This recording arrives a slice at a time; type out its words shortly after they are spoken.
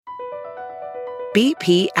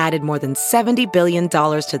BP added more than $70 billion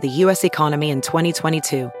to the U.S. economy in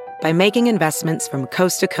 2022 by making investments from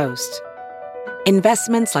coast to coast.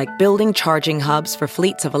 Investments like building charging hubs for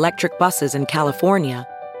fleets of electric buses in California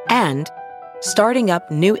and starting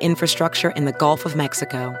up new infrastructure in the Gulf of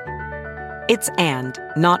Mexico. It's and,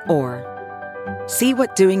 not or. See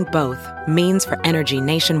what doing both means for energy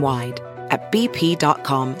nationwide at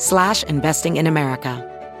bp.com/investing in America.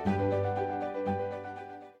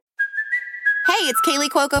 Hey, it's Kaylee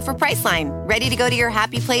Cuoco for Priceline. Ready to go to your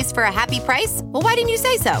happy place for a happy price? Well, why didn't you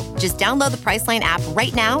say so? Just download the Priceline app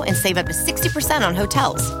right now and save up to 60% on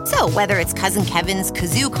hotels. So whether it's Cousin Kevin's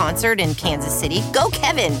Kazoo Concert in Kansas City, go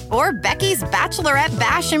Kevin, or Becky's Bachelorette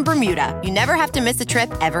Bash in Bermuda, you never have to miss a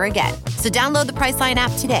trip ever again. So download the Priceline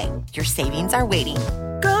app today. Your savings are waiting.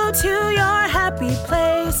 Go to your happy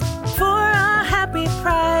place for a happy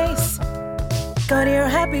price. Go to your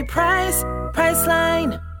happy price,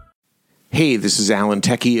 Priceline. Hey, this is Alan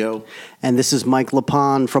Tecchio. And this is Mike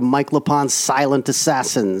Lepond from Mike Lepond's Silent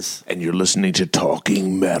Assassins. And you're listening to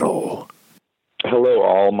Talking Metal. Hello,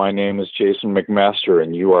 all. My name is Jason McMaster,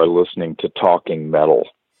 and you are listening to Talking Metal.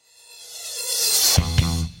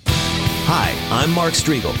 Hi, I'm Mark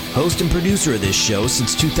Striegel, host and producer of this show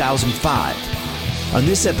since 2005. On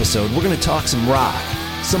this episode, we're going to talk some rock,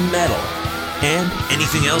 some metal, and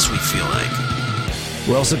anything else we feel like.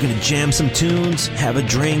 We're also going to jam some tunes, have a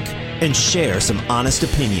drink, and share some honest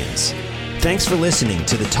opinions. Thanks for listening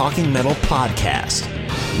to the Talking Metal Podcast.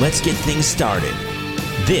 Let's get things started.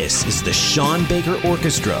 This is the Sean Baker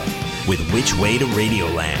Orchestra with Which Way to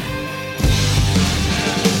Radioland.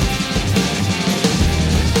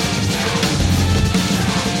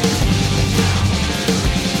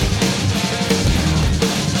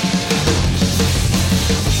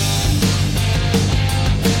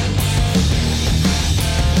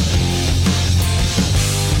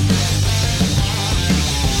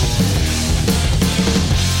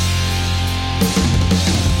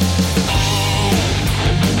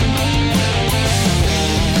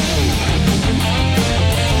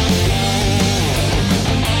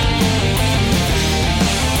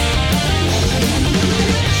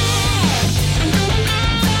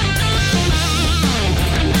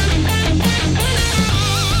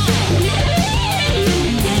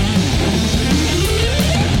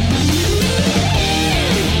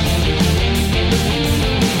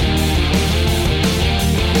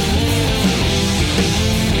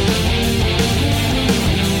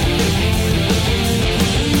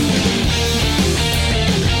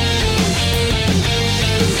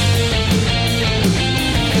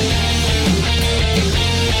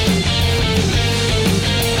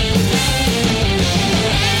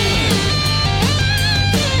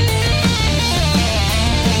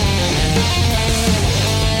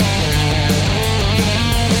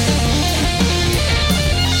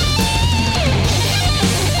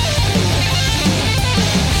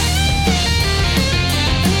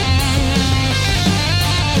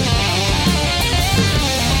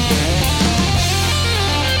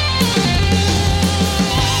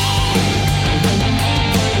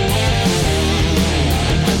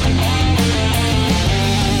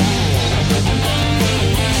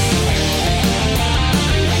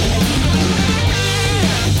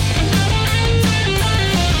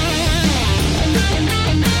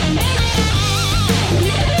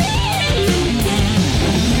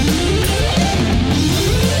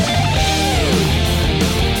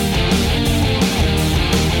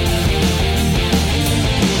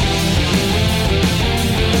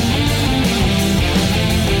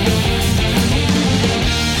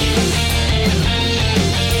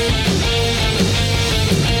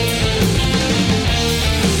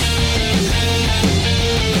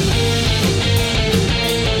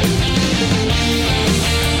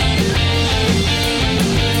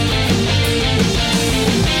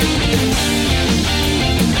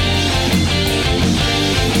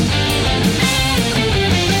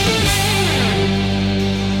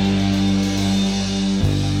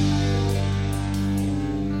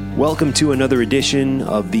 Welcome to another edition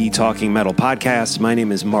of the Talking Metal Podcast. My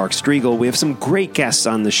name is Mark Striegel. We have some great guests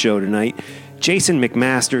on the show tonight. Jason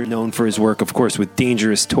McMaster, known for his work, of course, with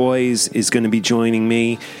Dangerous Toys, is going to be joining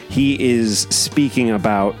me. He is speaking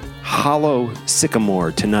about Hollow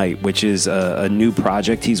Sycamore tonight, which is a new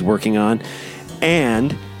project he's working on.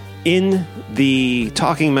 And in the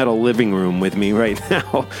Talking Metal living room with me right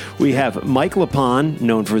now, we have Mike Lepond,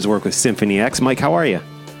 known for his work with Symphony X. Mike, how are you?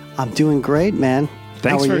 I'm doing great, man.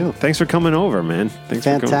 How are you? Thanks for coming over, man.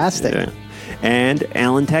 Fantastic. Yeah. And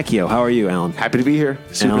Alan Tecchio. How are you, Alan? Happy to be here.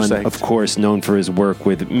 Super Alan, psyched. of course, known for his work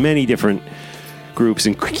with many different groups,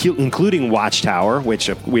 including Watchtower, which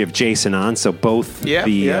we have Jason on. So both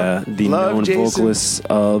the known Jason. vocalists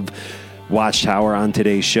of Watchtower on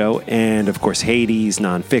today's show, and of course Hades,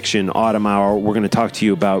 Nonfiction, Autumn Hour. We're going to talk to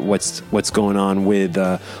you about what's going on with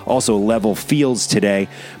also Level Fields today.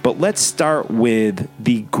 But let's start with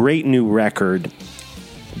the great new record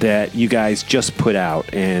that you guys just put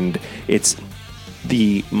out, and it's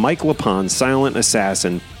the Mike Lepond Silent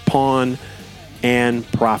Assassin, Pawn and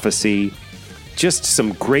Prophecy. Just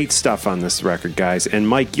some great stuff on this record, guys. And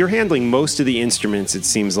Mike, you're handling most of the instruments, it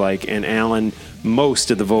seems like, and Alan, most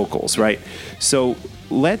of the vocals, right? So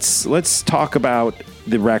let's talk about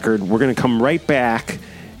the record. We're going to come right back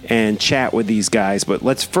and chat with these guys, but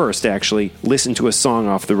let's first actually listen to a song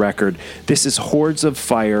off the record. This is Hordes of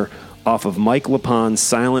Fire off of Mike Lepond's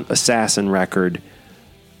Silent Assassin record,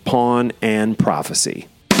 Pawn and Prophecy.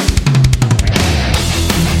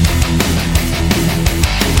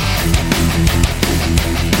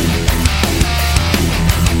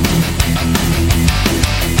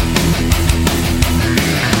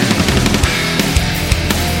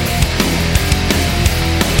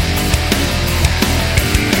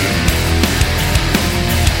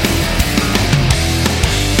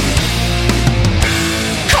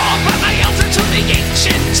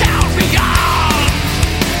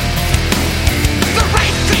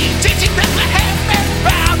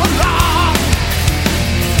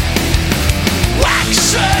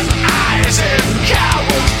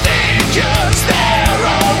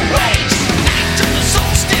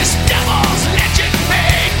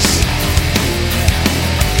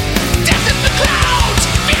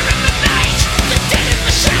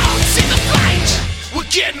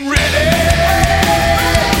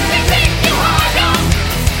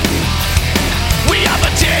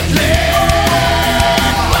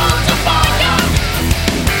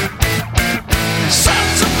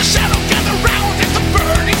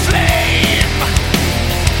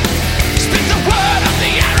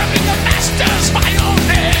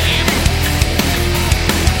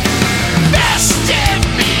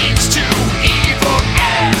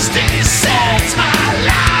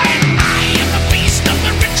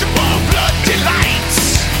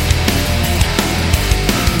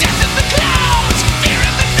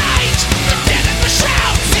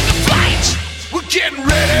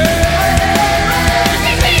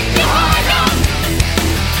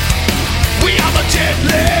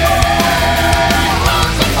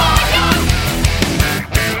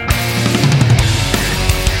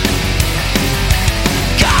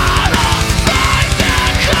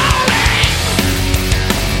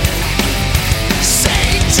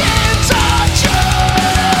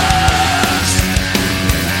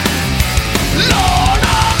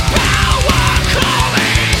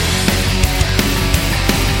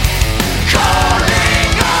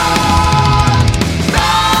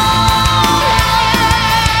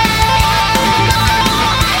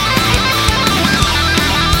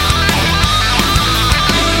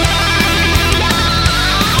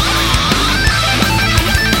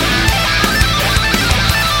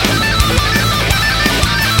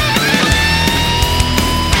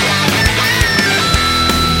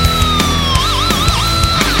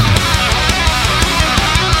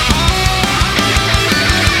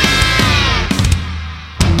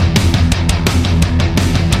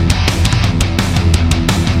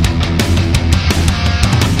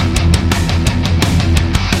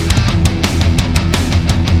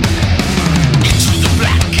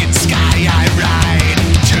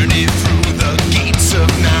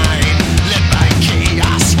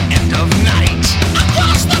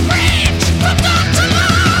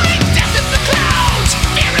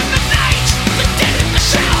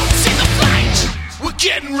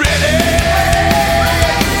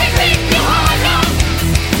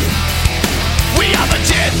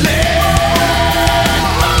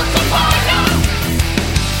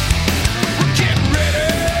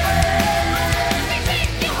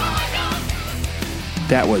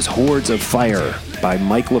 That was Hordes of Fire by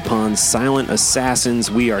Mike Lepond's Silent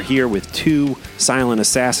Assassins. We are here with two Silent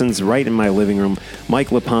Assassins right in my living room,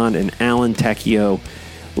 Mike Lepond and Alan Tecchio.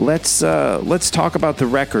 Let's talk about the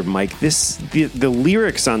record, Mike. The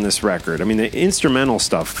lyrics on this record, I mean, the instrumental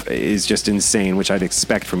stuff is just insane, which I'd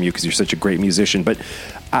expect from you because you're such a great musician. But,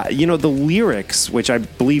 the lyrics, which I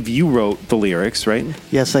believe you wrote the lyrics, right?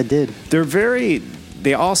 Yes, I did.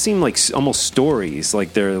 They all seem like almost stories,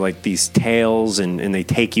 like they're like these tales and they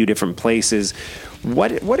take you different places.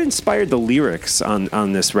 What inspired the lyrics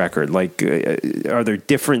on this record? Like, are there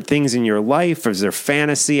different things in your life? Or is there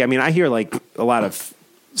fantasy? I mean, I hear like a lot of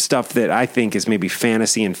stuff that I think is maybe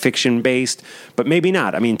fantasy and fiction based, but maybe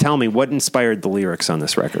not. I mean, tell me, what inspired the lyrics on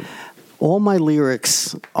this record? All my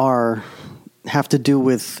lyrics have to do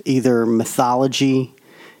with either mythology,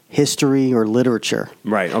 history, or literature.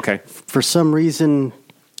 Right, okay. For some reason,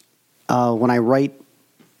 when I write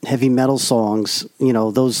heavy metal songs,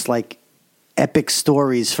 those like epic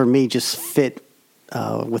stories for me just fit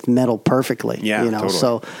with metal perfectly. Yeah, totally.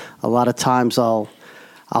 So a lot of times I'll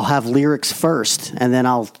have lyrics first, and then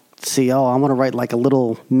I'll see, I want to write like a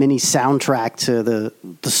little mini soundtrack to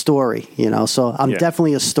the story, So I'm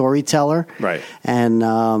definitely a storyteller. Right. And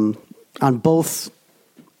on both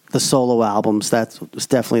the solo albums, that was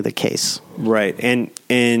definitely the case. Right.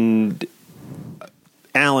 And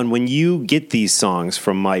Alan, when you get these songs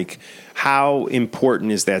from Mike, how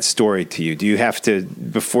important is that story to you? Do you have to,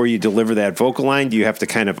 before you deliver that vocal line, do you have to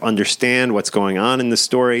kind of understand what's going on in the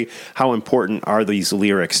story? How important are these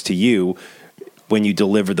lyrics to you when you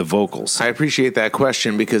deliver the vocals? I appreciate that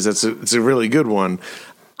question because it's a really good one.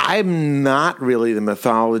 I'm not really the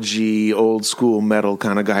mythology, old school metal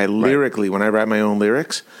kind of guy lyrically when I write my own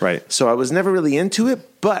lyrics. Right. So I was never really into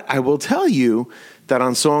it, but I will tell you that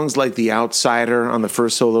on songs like The Outsider on the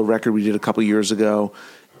first solo record we did a couple years ago,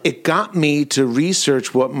 it got me to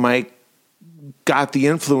research what Mike got the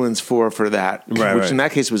influence for that, which in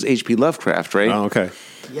that case was H.P. Lovecraft, right? Oh, okay.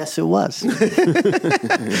 Yes, it was.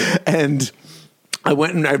 And I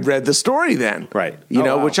went and I read the story then. Right.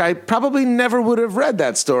 Which I probably never would have read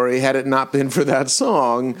that story had it not been for that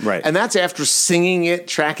song. Right. And that's after singing it,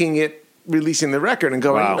 tracking it, releasing the record and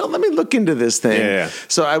going, let me look into this thing. Yeah.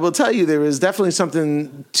 So I will tell you, there is definitely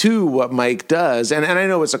something to what Mike does. And I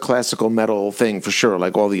know it's a classical metal thing for sure,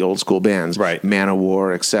 like all the old school bands, right.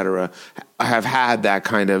 Manowar, etc., have had that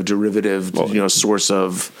kind of derivative, source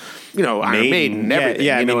of, Iron Maiden, everything.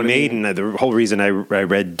 Yeah, Maiden, the whole reason I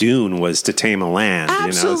read Dune was to tame a land.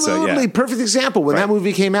 Absolutely. Perfect example. When that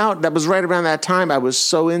movie came out, that was right around that time. I was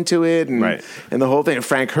so into it and the whole thing.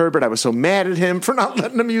 Frank Herbert, I was so mad at him for not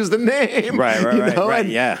letting him use the name. Right.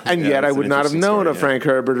 And yet I would not have known of Frank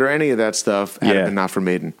Herbert or any of that stuff had it been not for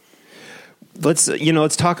Maiden. Let's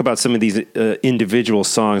talk about some of these individual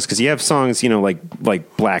songs, because you have songs,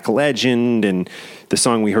 like Black Legend and the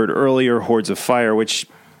song we heard earlier, Hordes of Fire, which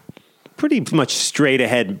pretty much straight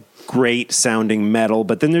ahead, great sounding metal.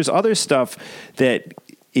 But then there's other stuff that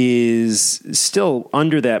is still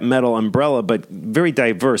under that metal umbrella, but very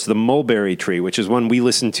diverse. The Mulberry Tree, which is one we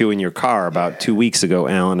listened to in your car about 2 weeks ago,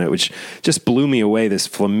 Alan, which just blew me away. This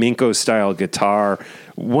flamenco style guitar,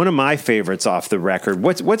 one of my favorites off the record.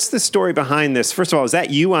 What's the story behind this? First of all, is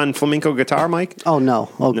that you on flamenco guitar, Mike? Oh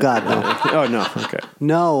no! Oh God, no! Oh no! Okay.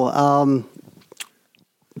 No,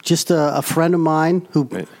 just a friend of mine who.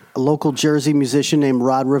 Right. A local Jersey musician named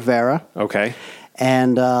Rod Rivera. Okay.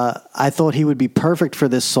 And I thought he would be perfect for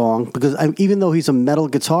this song because even though he's a metal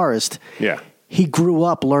guitarist, he grew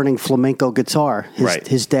up learning flamenco guitar.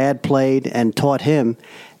 His dad played and taught him,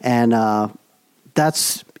 and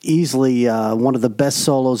that's easily one of the best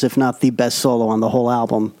solos, if not the best solo on the whole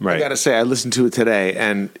album. Right. I got to say, I listened to it today,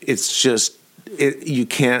 and it's just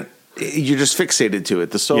you're just fixated to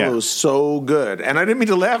it. The solo is so good. And I didn't mean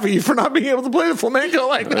to laugh at you for not being able to play the flamenco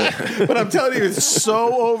like that. But I'm telling you, it's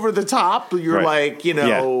so over the top. You're like,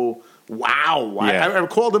 wow. I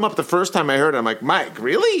called him up the first time I heard it. I'm like, Mike,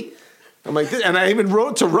 really? I'm like, and I even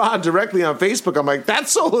wrote to Rod directly on Facebook. I'm like, that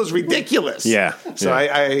solo is ridiculous. Yeah. So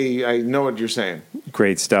I know what you're saying.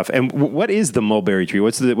 Great stuff. And what is the Mulberry Tree?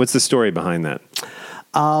 What's the story behind that?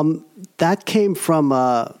 That came from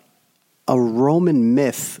a Roman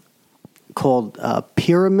myth called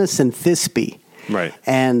Pyramus and Thisbe. Right.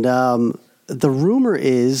 And the rumor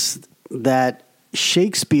is that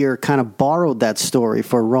Shakespeare kind of borrowed that story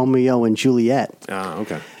for Romeo and Juliet.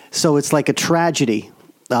 Okay. So it's like a tragedy.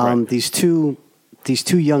 These two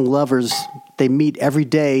young lovers, they meet every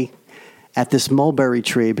day at this mulberry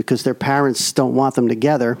tree because their parents don't want them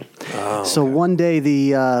together. So one day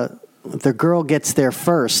the girl gets there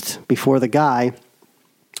first before the guy,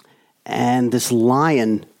 and this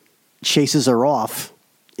lion chases her off,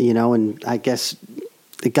 and I guess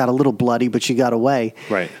it got a little bloody, but she got away.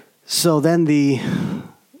 Right. So then the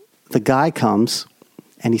guy comes,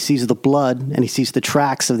 and he sees the blood, and he sees the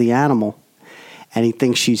tracks of the animal, and he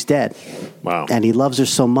thinks she's dead. Wow. And he loves her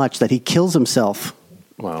so much that he kills himself.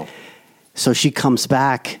 Wow. So she comes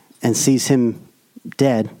back and sees him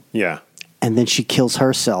dead. Yeah. And then she kills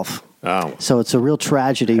herself. Oh. So it's a real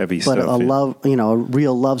tragedy, Heavy but stuff, a love, a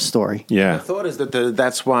real love story. Yeah. My thought is that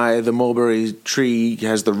that's why the mulberry tree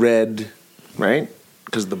has the red, right?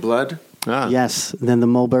 Because of the blood. Yes. Then the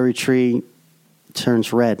mulberry tree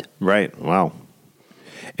turns red. Right. Wow.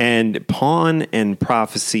 And Pawn and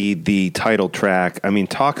Prophecy, the title track, I mean,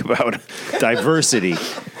 talk about diversity.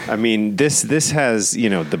 I mean, this has,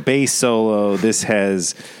 the bass solo, this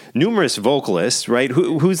has numerous vocalists, right?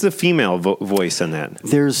 Who's the female voice on that?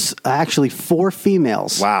 There's actually 4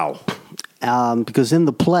 females. Wow. Because in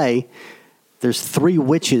the play, there's 3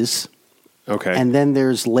 witches. Okay. And then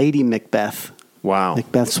there's Lady Macbeth. Wow.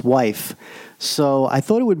 Macbeth's wife. So I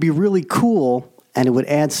thought it would be really cool, and it would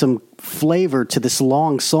add some flavor to this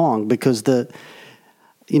long song, because the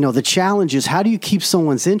challenge is, how do you keep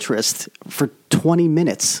someone's interest for 20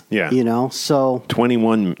 minutes? Yeah. So 20,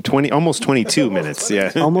 almost 22 minutes.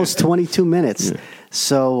 Yeah. Almost 22 minutes. Yeah.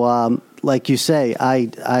 So, like you say,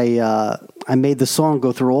 I made the song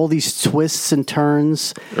go through all these twists and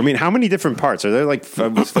turns. I mean, how many different parts? Are there like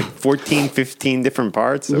 14, 15 different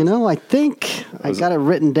parts? I think I got it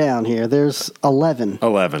written down here. There's 11.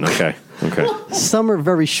 11, okay. Some are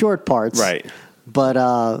very short parts. Right.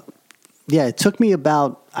 But, it took me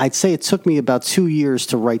I'd say it took me about 2 years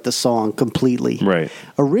to write the song completely. Right.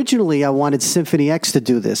 Originally, I wanted Symphony X to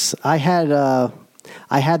do this. I had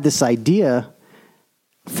this idea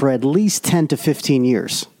for at least 10 to 15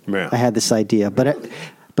 years. Yeah. I had this idea,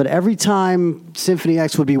 but every time Symphony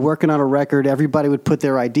X would be working on a record, everybody would put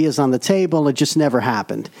their ideas on the table, and it just never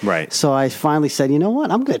happened. Right. So I finally said, you know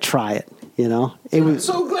what, I'm going to try it. I'm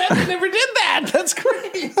so glad I never did that. That's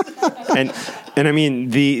great. and I mean,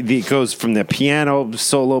 it goes from the piano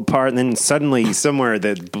solo part, and then suddenly somewhere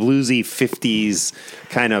the bluesy 50s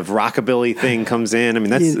kind of rockabilly thing comes in. I mean,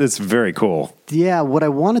 that's very cool. Yeah, what I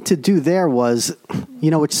wanted to do there was,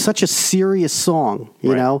 it's such a serious song,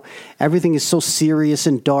 you know? Everything is so serious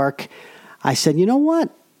and dark. I said, you know what?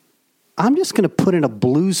 I'm just going to put in a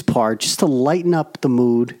blues part just to lighten up the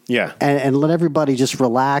mood. Yeah. And let everybody just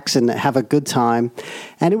relax and have a good time.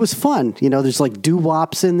 And it was fun. There's like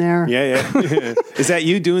doo-wops in there. Yeah. Is that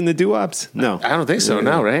you doing the doo-wops? No. I don't think so.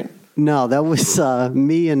 No, right? No, that was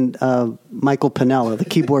me and Michael Pinella, the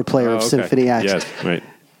keyboard player of Symphony X. Yes, right.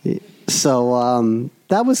 So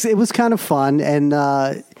it was kind of fun. And,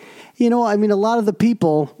 a lot of the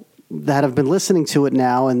people that have been listening to it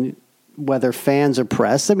now, and whether fans or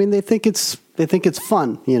press, I mean, they think it's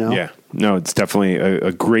fun, Yeah, no, it's definitely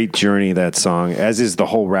a great journey, that song, as is the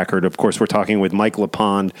whole record. Of course, we're talking with Mike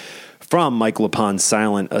Lepond from Mike Lepond's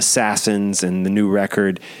Silent Assassins, and the new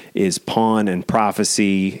record is Pawn and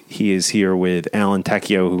Prophecy. He is here with Alan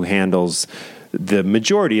Tecchio, who handles the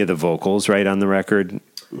majority of the vocals, right, on the record.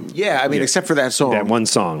 Yeah, I mean, except for that song. That one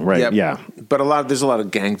song, right, Yep. yeah. But there's a lot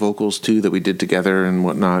of gang vocals, too, that we did together and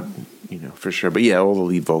whatnot, for sure. But yeah, all the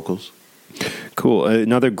lead vocals. Cool.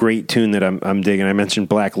 Another great tune that I'm digging. I mentioned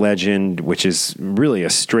Black Legend, which is really a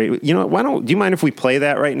straight. Do you mind if we play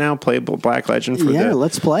that right now? Play Black Legend for Yeah,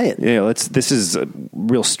 let's play it. Yeah, this is a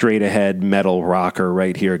real straight ahead metal rocker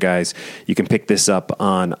right here, guys. You can pick this up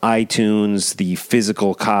on iTunes. The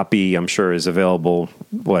physical copy, I'm sure, is available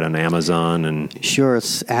on Amazon and Sure,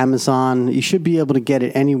 it's Amazon. You should be able to get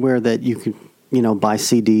it anywhere that you can, buy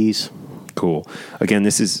CDs. Cool. Again,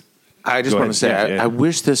 this is. I just want to say, I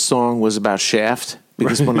wish this song was about Shaft,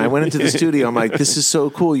 because when I went into the studio, I'm like, this is so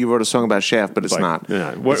cool. You wrote a song about Shaft, but it's not.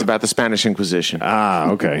 Yeah. It's about the Spanish Inquisition. Ah,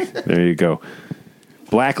 okay. There you go.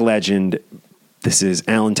 Black Legend. This is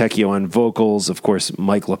Alan Tecchio on vocals. Of course,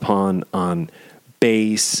 Mike Lepond on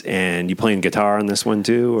bass. And you playing guitar on this one,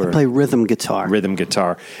 too? Or? I play rhythm guitar. Rhythm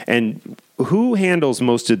guitar. And who handles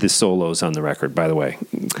most of the solos on the record, by the way?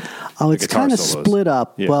 Oh, it's kind of split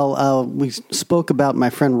up. Yeah. Well, we spoke about my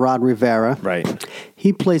friend Rod Rivera. Right.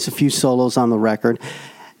 He plays a few solos on the record.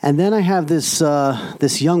 And then I have this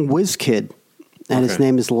young whiz kid, and his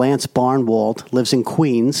name is Lance Barnwald, lives in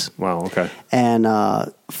Queens. Wow, okay. And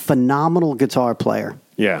phenomenal guitar player.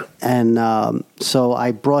 Yeah. And so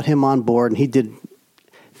I brought him on board, and he did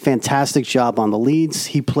fantastic job on the leads.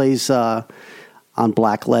 He plays on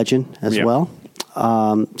Black Legend as well.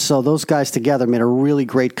 So those guys together made a really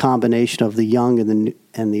great combination of the young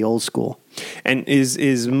and the old school. And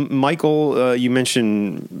is Michael? You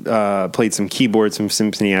mentioned played some keyboards from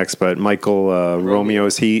Symphony X, but Michael Romeo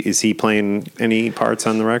is he playing any parts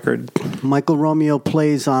on the record? Michael Romeo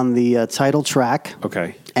plays on the title track.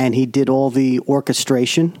 Okay, and he did all the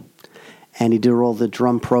orchestration, and he did all the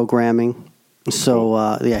drum programming.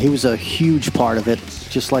 So he was a huge part of it,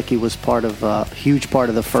 just like he was a huge part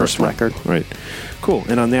of the first record. Right. Cool.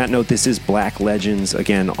 And on that note, this is Black Legends,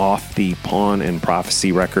 again, off the Pawn and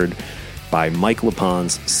Prophecy record by Mike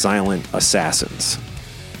Lepond's Silent Assassins.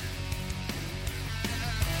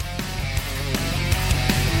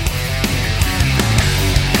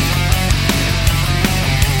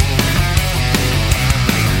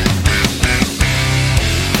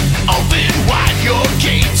 Open wide your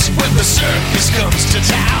gate.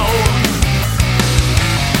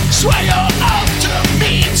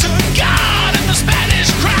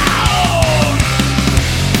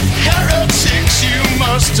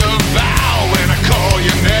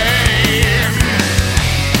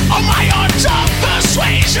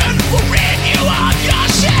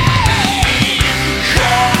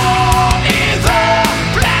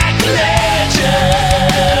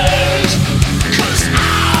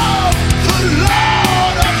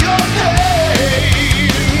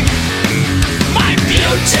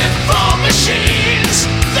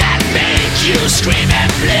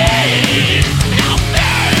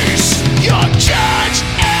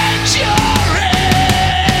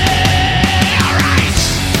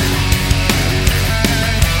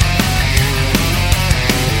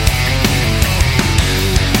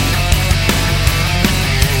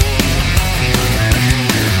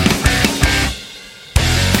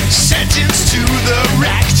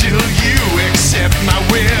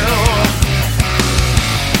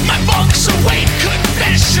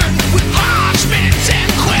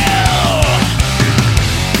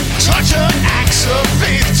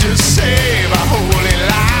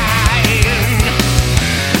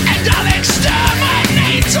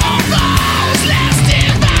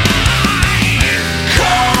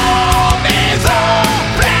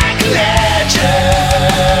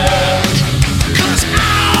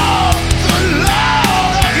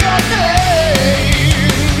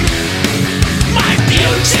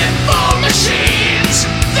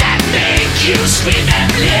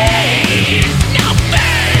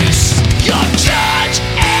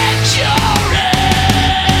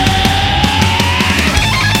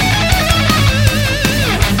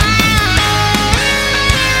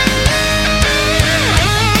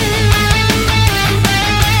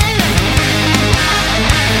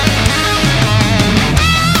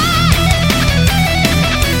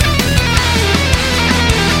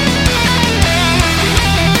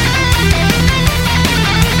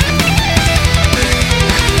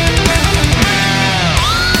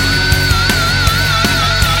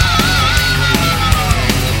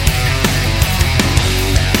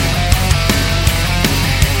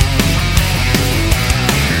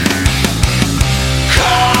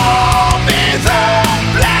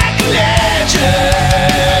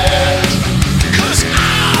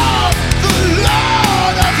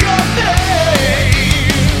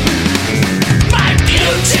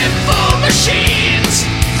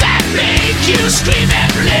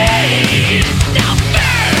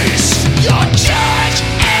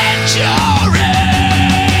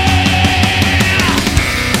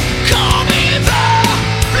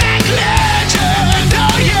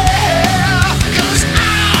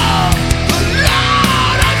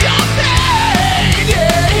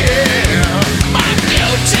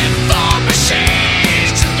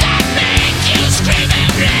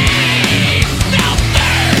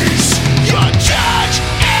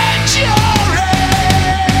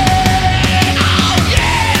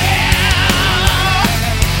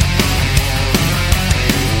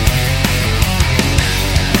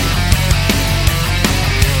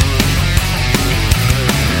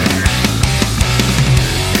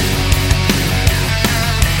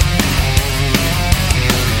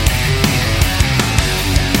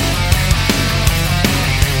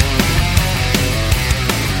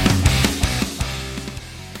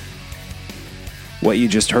 What you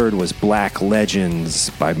just heard was Black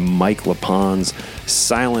Legends by Mike Lepond's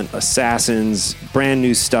Silent Assassins. Brand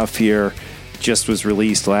new stuff here. Just was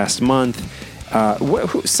released last month.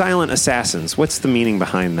 Silent Assassins, what's the meaning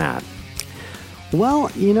behind that? Well,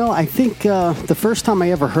 I think the first time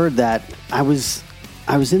I ever heard that, I was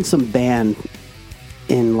in some band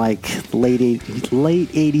in like late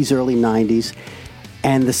 80s, early 90s,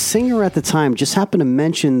 and the singer at the time just happened to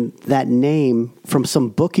mention that name from some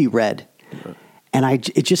book he read. And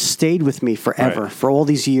it just stayed with me forever, for all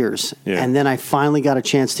these years. Yeah. And then I finally got a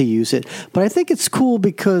chance to use it. But I think it's cool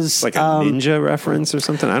because... Like a ninja reference or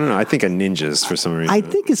something? I don't know. I think of ninjas for some reason. I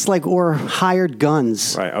think it's like, or hired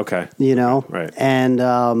guns. Right, okay. Right.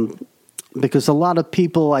 And because a lot of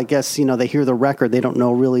people, I guess, they hear the record, they don't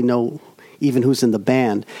really know even who's in the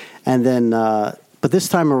band. And then... but this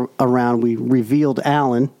time around, we revealed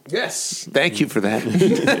Alan. Yes. Thank you for that.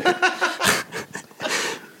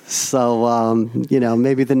 So,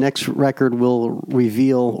 maybe the next record will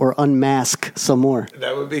reveal or unmask some more.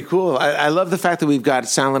 That would be cool. I love the fact that we've got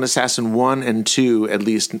Silent Assassin 1 and 2 at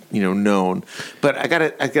least, known. But I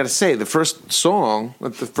gotta say, the first song,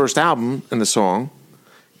 the first album and the song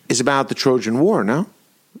is about the Trojan War, no?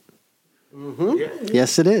 Mm-hmm. Yeah.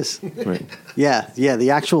 Yes, it is. Right. Yeah. The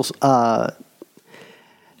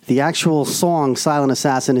actual song, Silent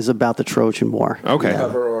Assassin, is about the Trojan War. Okay.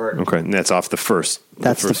 Yeah. Okay, and that's off the first.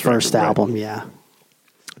 That's the first record, album, right? yeah.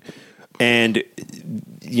 And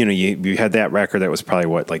you had that record that was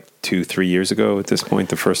probably like 2-3 years ago at this point.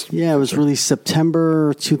 The first. Yeah, it was released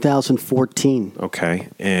September 2014. Okay,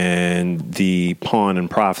 and the Pawn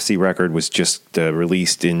and Prophecy record was just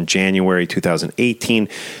released in January 2018.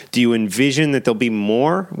 Do you envision that there'll be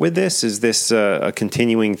more with this? Is this a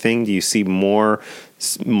continuing thing? Do you see more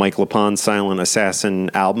Mike Lepond Silent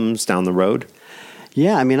Assassin albums down the road?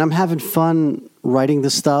 Yeah, I mean, I'm having fun writing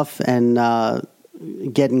this stuff and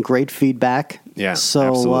getting great feedback. Yeah, so,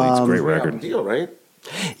 absolutely. It's a great record. Deal, right?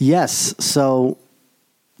 Yes. So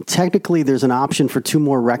technically there's an option for 2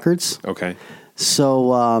 more records. Okay.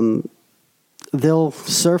 So they'll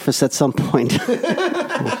surface at some point.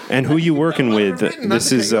 And who you working with?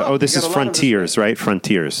 This is this is Frontiers, right?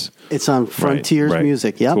 Frontiers. It's on Frontiers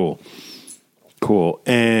Music. Yeah. Cool.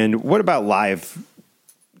 And what about live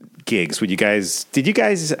gigs? Did you guys,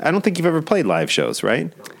 I don't think you've ever played live shows,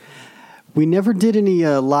 right? We never did any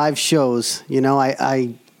live shows.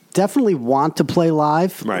 I definitely want to play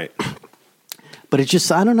live. Right. But it just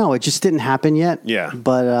didn't happen yet. Yeah.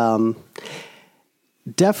 But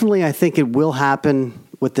definitely I think it will happen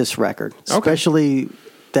with this record. Okay. Especially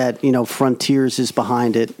that, Frontiers is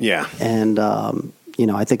behind it. Yeah. And, I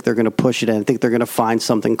think they're going to push it and I think they're going to find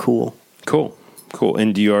something cool. Cool.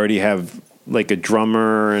 And do you already have like a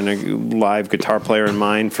drummer and a live guitar player in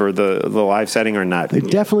mind for the live setting or not? I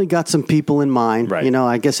definitely got some people in mind. Right.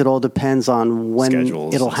 I guess it all depends on when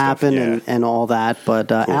schedules it'll happen and all that. But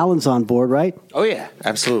cool. Alan's on board, right? Oh, yeah,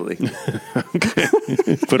 absolutely.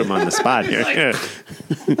 Put him on the spot here.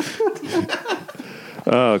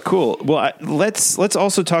 Cool. Well, let's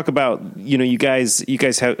also talk about, you guys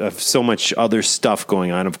have so much other stuff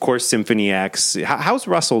going on. Of course, Symphony X. How's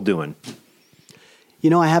Russell doing?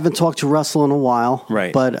 I haven't talked to Russell in a while.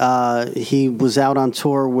 Right. But he was out on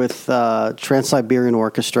tour with Trans-Siberian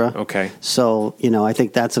Orchestra. Okay. So, I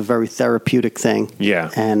think that's a very therapeutic thing. Yeah.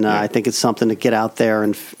 And I think it's something to get out there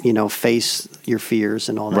and, face your fears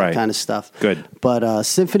and all that kind of stuff. Good. But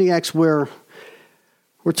Symphony X, we're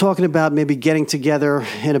talking about maybe getting together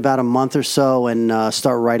in about a month or so and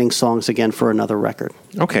start writing songs again for another record.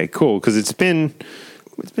 Okay, cool. Because it's been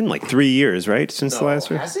like 3 years, right, since the last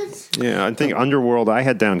record? Has it? Yeah, I think Underworld I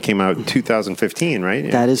Had Down came out in 2015, right?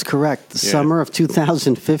 Yeah. That is correct. The summer of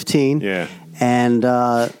 2015. Yeah. And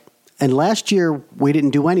last year we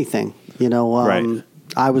didn't do anything. Right.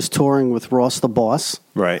 I was touring with Ross the Boss.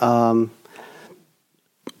 Right.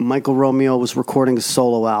 Michael Romeo was recording a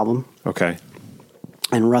solo album. Okay.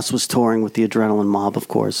 And Russ was touring with the Adrenaline Mob, of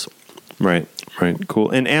course. Right. Cool.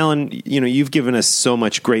 And Alan, you've given us so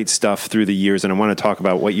much great stuff through the years, and I want to talk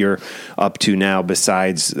about what you're up to now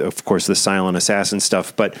besides, of course, the Silent Assassin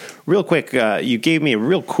stuff. But real quick, you gave me a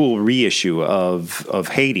real cool reissue of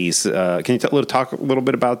Hades. Can you talk a little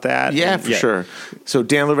bit about that? Yeah, for sure. So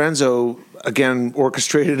Dan Lorenzo, again,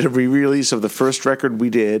 orchestrated a re-release of the first record we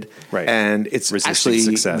did. Right. And it's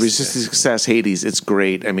Resisting Success, Hades. It's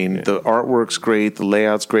great. I mean, the artwork's great. The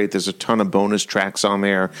layout's great. There's a ton of bonus tracks on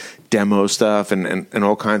there, demo stuff, and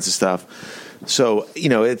all kinds of stuff. So,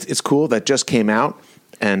 it's cool. That just came out.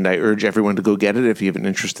 and I urge everyone to go get it if you have an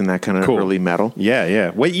interest in that kind of early metal.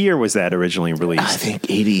 Yeah. What year was that originally released? I think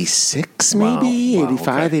 86, maybe? Wow,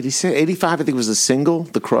 85, okay. 86. 85, I think, was the single,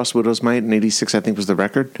 The Cross Widow's Might, and 86, I think, was the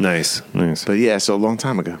record. Nice. But yeah, so a long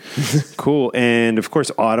time ago. Cool. And of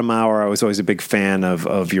course, Autumn Hour. I was always a big fan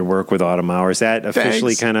of your work with Autumn Hour. Is that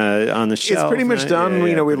officially kind of on the shelf? It's pretty much done.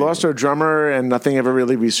 We lost our drummer, and nothing ever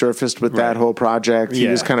really resurfaced with that whole project. He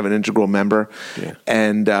was kind of an integral member. Yeah.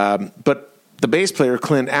 And but the bass player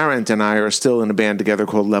Clint Arendt and I are still in a band together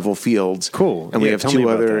called Level Fields. Cool. And we have two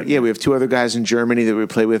other guys in Germany that we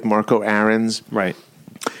play with, Marco Ahrens, right,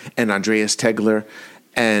 and Andreas Tegler.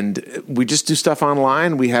 And we just do stuff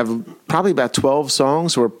online. We have probably about 12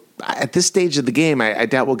 songs. We're at this stage of the game, I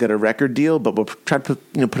doubt we'll get a record deal, but we'll try to put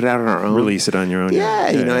it out on our own. Release it on your own. Yeah,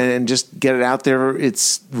 and just get it out there.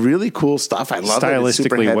 It's really cool stuff. I love it.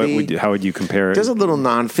 Stylistically, how would you compare it? There's a little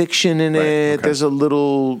nonfiction in it. Okay. There's a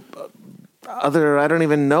little other, I don't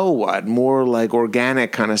even know what, more like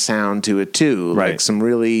organic kind of sound to it too. Right. Like some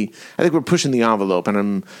really, I think we're pushing the envelope,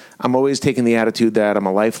 and I'm always taking the attitude that I'm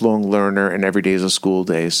a lifelong learner and every day is a school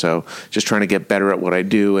day. So just trying to get better at what I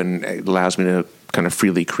do, and it allows me to kind of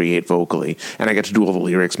freely create vocally, and I get to do all the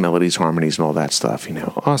lyrics, melodies, harmonies, and all that stuff,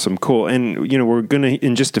 Awesome, cool. And, we're going to,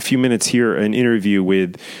 in just a few minutes, hear an interview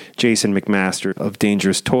with Jason McMaster of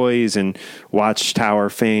Dangerous Toys and Watchtower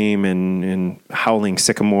fame, and Howling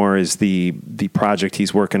Sycamore is the project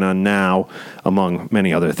he's working on now, among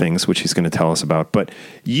many other things, which he's going to tell us about. But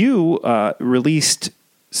you released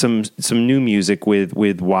some new music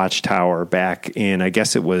with Watchtower back in, I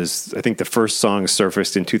think the first song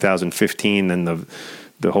surfaced in 2015, and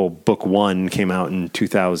the whole book one came out in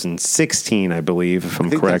 2016, I believe, if I'm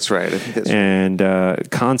correct. That's right. And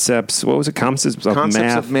Concepts, what was it? Concepts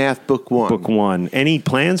of Math, book one. Book one. Any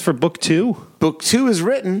plans for book two? Book two is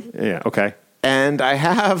written. Yeah, okay. And I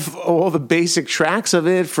have all the basic tracks of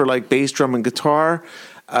it for like bass, drum, and guitar.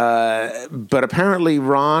 But apparently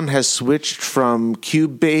Ron has switched from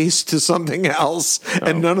Cubase to something else,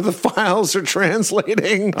 and none of the files are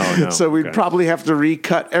translating. Oh, no. So we'd probably have to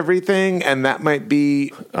recut everything, and that might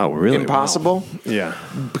be impossible. Wow. Yeah.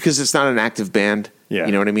 Because it's not an active band. Yeah.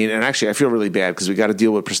 You know what I mean? And actually, I feel really bad because we got to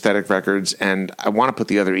deal with Prosthetic Records, and I want to put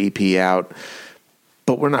the other EP out.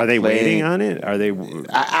 But we're not. Are they waiting on it? Are they?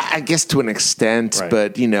 I guess to an extent, right.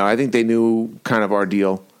 But I think they knew kind of our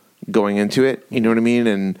deal going into it, you know what I mean?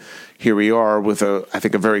 And here we are with I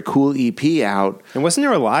think a very cool EP out. And wasn't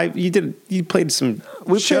there a live? You played some.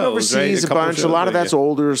 We shows, played overseas right? a bunch. A lot of that's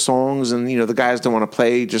older songs, and the guys don't want to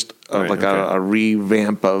play just a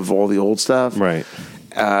revamp of all the old stuff. Right.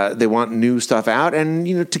 They want new stuff out,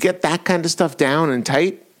 and to get that kind of stuff down and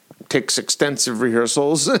tight takes extensive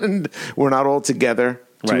rehearsals, and we're not all together.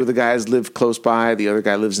 Two of the guys live close by. The other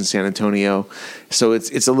guy lives in San Antonio. So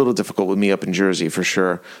it's a little difficult with me up in Jersey for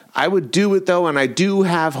sure. I would do it, though, and I do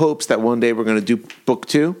have hopes that one day we're going to do book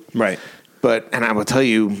two. Right. And I will tell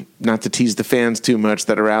you, not to tease the fans too much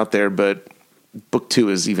that are out there, but book two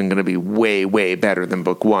is even going to be way, way better than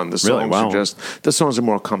book one. The songs the songs are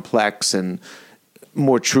more complex and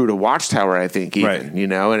more true to Watchtower, I think, even,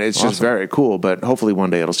 and it's just very cool. But hopefully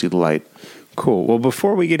one day it'll see the light. Cool. Well,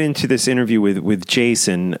 before we get into this interview with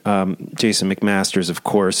Jason, Jason McMasters, of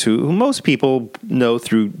course, who most people know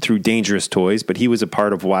through Dangerous Toys, but he was a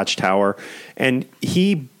part of Watchtower, and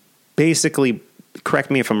he basically,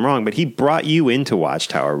 correct me if I'm wrong, but he brought you into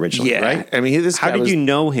Watchtower originally, right? I mean, how did you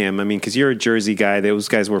know him? I mean, because you're a Jersey guy. Those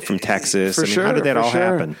guys were from Texas. How did that all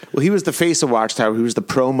happen? Well, he was the face of Watchtower. He was the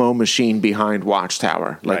promo machine behind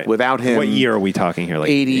Watchtower. Without him... What year are we talking here? Like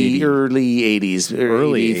 80, early 80s.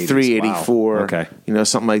 Early 83, 80s. 84. Wow. Okay.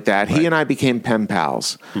 Something like that. Right. He and I became pen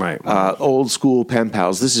pals. Right. Old school pen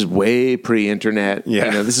pals. This is way pre-internet.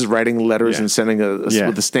 Yeah. This is writing letters and sending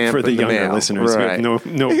with a stamp for the younger mail. listeners. Right. No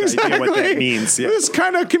idea what that means. Yeah. This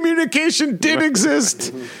kind of communication did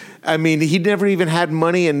exist. I mean, he never even had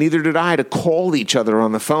money, and neither did I, to call each other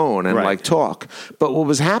on the phone and talk. But what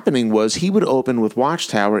was happening was he would open with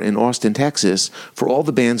Watchtower in Austin, Texas, for all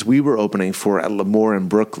the bands we were opening for at Lemoore in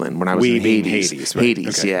Brooklyn when I was in Hades. Right?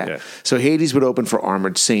 Hades, okay, yeah. So Hades would open for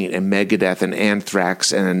Armored Saint and Megadeth and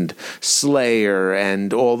Anthrax and Slayer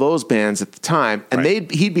and all those bands at the time, and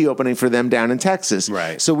he'd be opening for them down in Texas.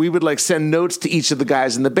 Right. So we would send notes to each of the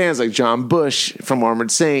guys in the bands, like John Bush from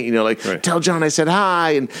Armored Saint. Tell John I said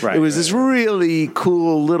hi, and it was this really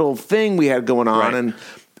cool little thing we had going on, and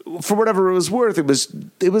for whatever it was worth, it was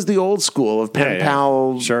the old school of pen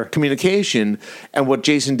pal communication. And what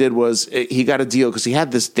Jason did was he got a deal because he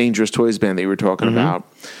had this Dangerous Toys band that you were talking about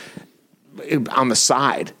on the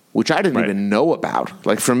side, which I didn't even know about.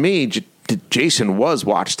 Like for me, Jason was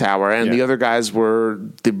Watchtower, and the other guys were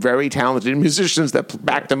the very talented musicians that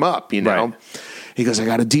backed him up, you know. Right. He goes, I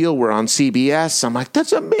got a deal. We're on CBS. I'm like,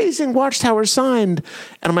 that's amazing. Watchtower signed.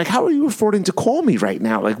 And I'm like, how are you affording to call me right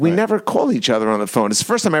now? Like, we never call each other on the phone. It's the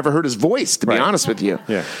first time I ever heard his voice, to be honest with you.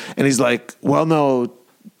 Yeah. And he's like, well, no,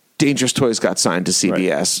 Dangerous Toys got signed to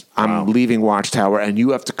CBS. Right. I'm leaving Watchtower, and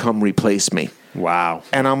you have to come replace me. Wow.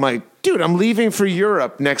 And I'm like, dude, I'm leaving for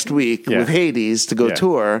Europe next week with Hades to go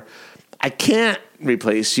tour. I can't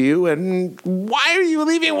replace you, and why are you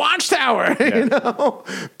leaving Watchtower? You know?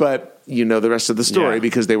 But you know the rest of the story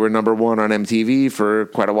because they were number one on MTV for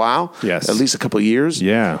quite a while. Yes. At least a couple of years.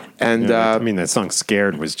 Yeah. And I mean, that song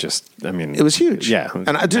Scared was just, I mean, it was huge. Yeah.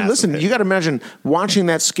 And dude, listen, you got to imagine watching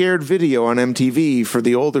that Scared video on MTV for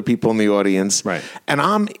the older people in the audience. Right. And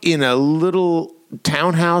I'm in a little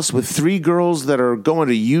townhouse with 3 girls that are going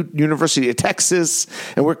to University of Texas,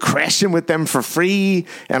 and we're crashing with them for free,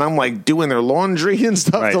 and I'm like doing their laundry and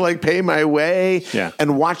stuff to like pay my way,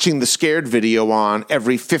 and watching the Scared video on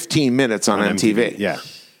every 15 minutes on MTV. Yeah.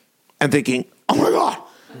 And thinking, oh my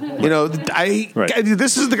God, you know,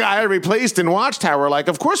 this is the guy I replaced in Watchtower. Like,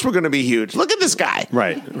 of course we're going to be huge. Look at this guy.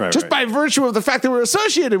 Right. Just by virtue of the fact that we're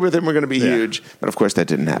associated with him, we're going to be huge. But of course that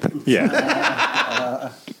didn't happen.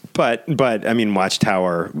 Yeah. But I mean,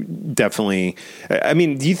 Watchtower definitely. I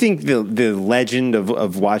mean, do you think the legend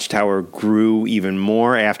of Watchtower grew even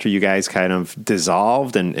more after you guys kind of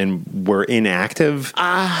dissolved and were inactive?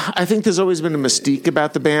 I think there's always been a mystique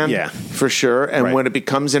about the band, for sure. And when it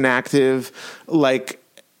becomes inactive, like,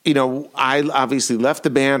 you know, I obviously left the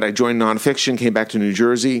band. I joined Nonfiction, came back to New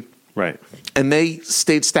Jersey. Right. And they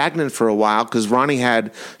stayed stagnant for a while because Ronnie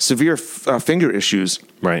had severe finger issues.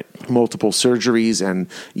 Right. Multiple surgeries and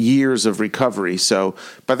years of recovery. So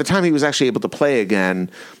by the time he was actually able to play again,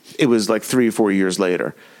 it was like 3 or 4 years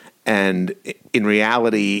later. And in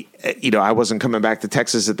reality, you know, I wasn't coming back to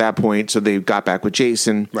Texas at that point. So they got back with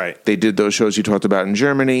Jason. Right. They did those shows you talked about in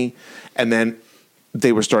Germany. And then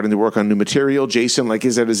they were starting to work on new material. Jason, like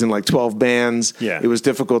he said, is in like 12 bands. Yeah. It was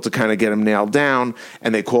difficult to kind of get him nailed down,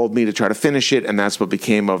 and they called me to try to finish it, and that's what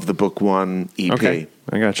became of the Book One EP. Okay,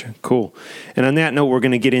 I got you. Cool. And on that note, we're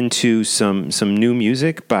going to get into some new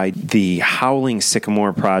music by the Howling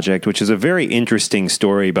Sycamore Project, which is a very interesting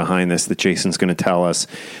story behind this that Jason's going to tell us.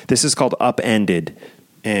 This is called Upended,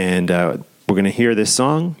 and we're going to hear this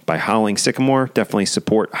song by Howling Sycamore. Definitely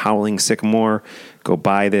support Howling Sycamore. Go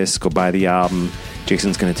buy this. Go buy the album.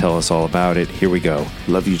 Jason's going to tell us all about it. Here we go.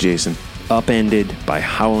 Love you, Jason. Upended by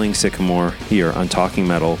Howling Sycamore here on Talking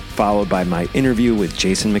Metal, followed by my interview with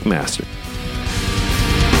Jason McMaster.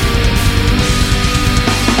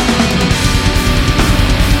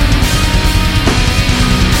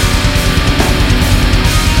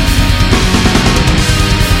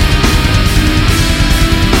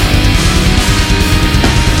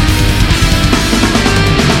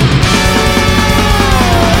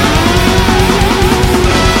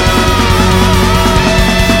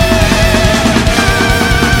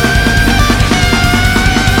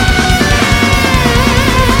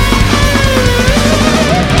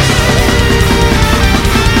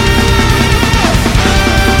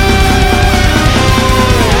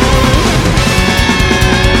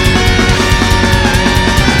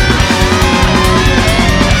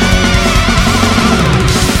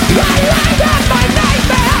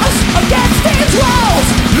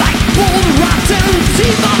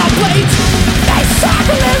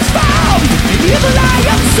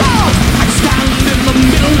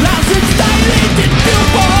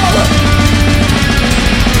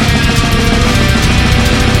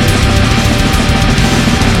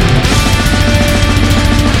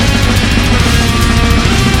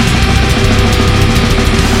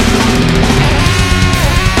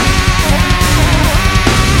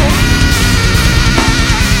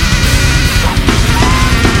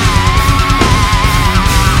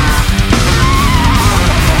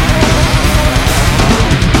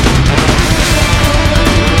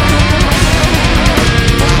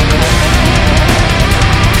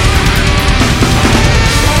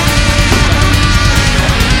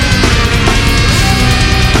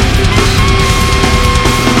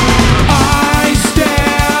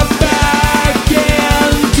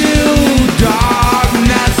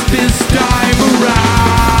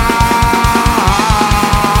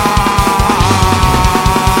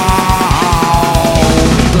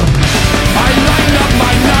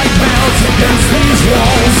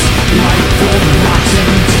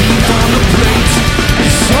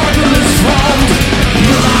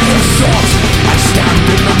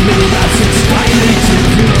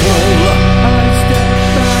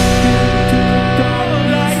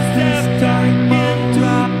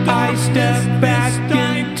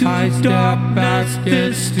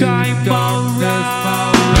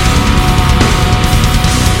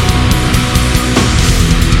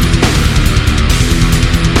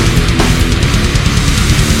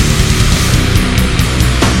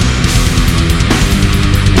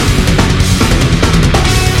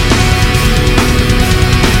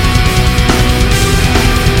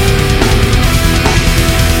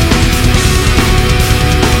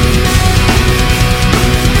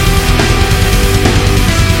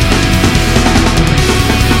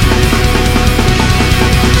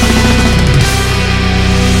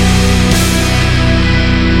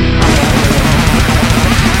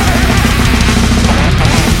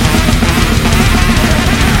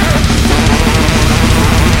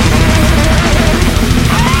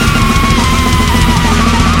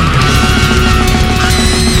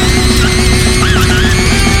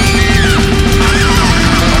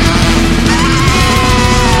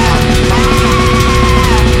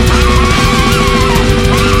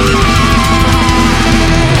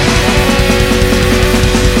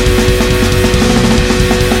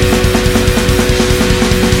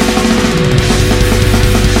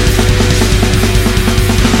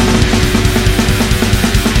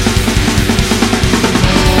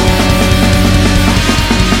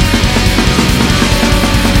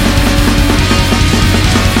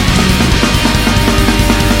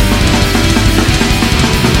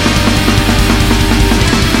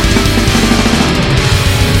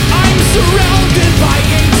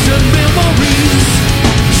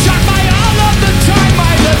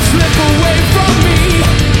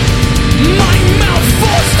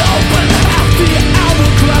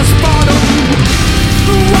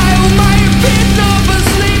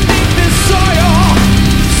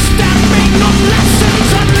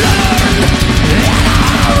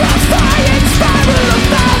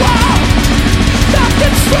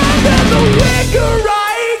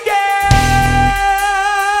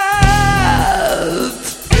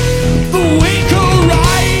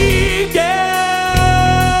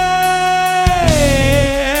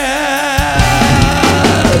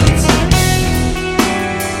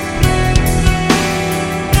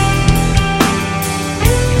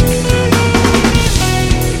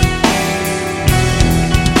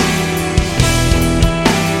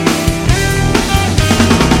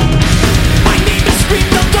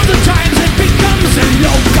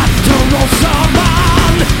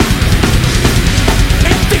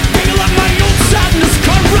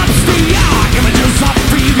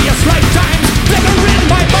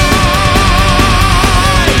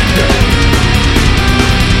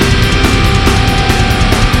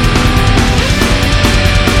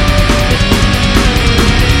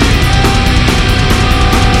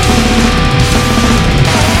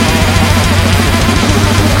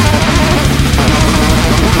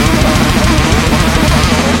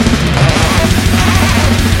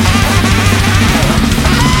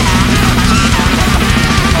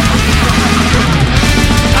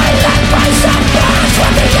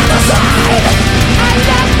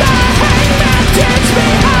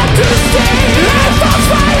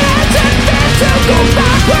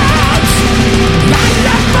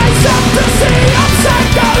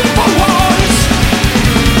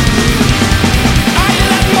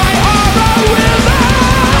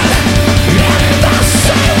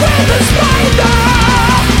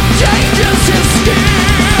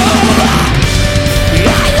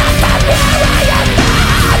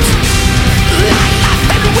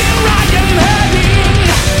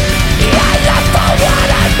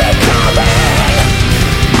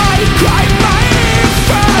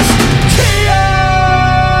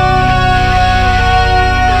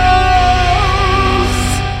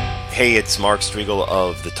 Hey, it's Mark Striegel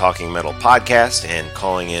of the Talking Metal podcast, and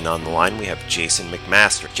calling in on the line we have Jason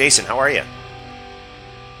McMaster. Jason, how are you?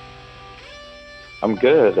 I'm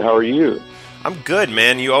good. How are you? I'm good,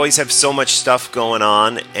 man. You always have so much stuff going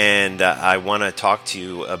on, and I want to talk to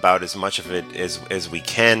you about as much of it as we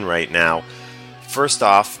can right now. First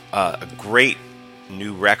off, a great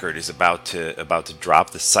new record is about to drop.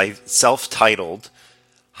 The self-titled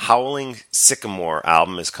Howling Sycamore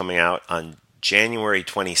album is coming out on January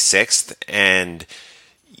 26th, and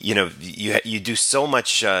you know you do so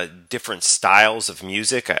much different styles of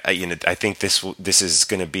music. I think this is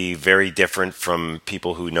going to be very different from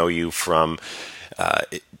people who know you from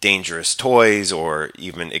Dangerous Toys or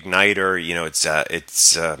even Igniter. You know, it's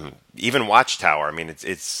even Watchtower. I mean,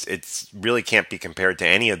 it's really can't be compared to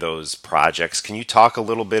any of those projects. Can you talk a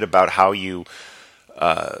little bit about how you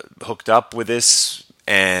hooked up with this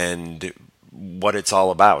and what it's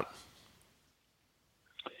all about?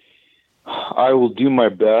 I will do my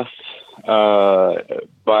best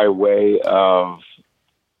by way of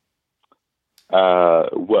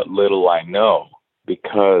what little I know,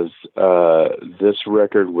 because this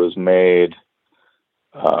record was made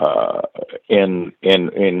in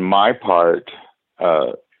my part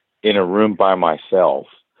in a room by myself.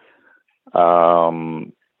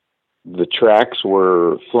 The tracks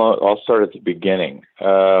were I'll start at the beginning.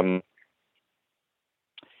 I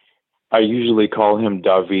usually call him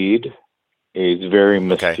David. He's very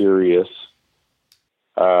mysterious.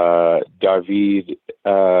 David,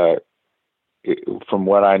 from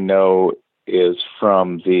what I know, is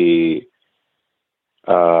from the,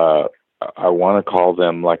 I want to call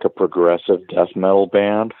them like a progressive death metal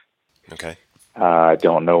band. Okay. I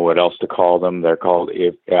don't know what else to call them. They're called,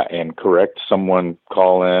 and correct someone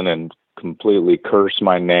call in and completely curse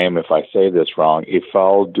my name if I say this wrong,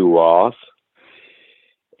 Ifal Duoth.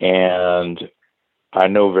 And I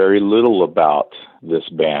know very little about this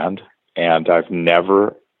band, and I've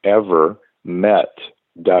never, ever met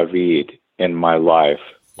David in my life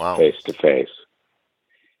face to face.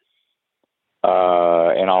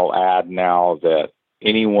 And I'll add now that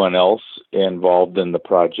anyone else involved in the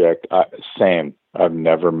project, same. I've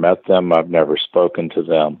never met them. I've never spoken to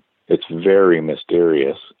them. It's very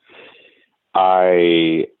mysterious.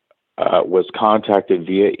 I was contacted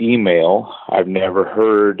via email. I've never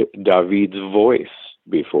heard David's voice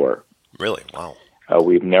before. Really? Wow.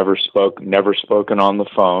 We've never spoken on the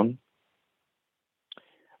phone.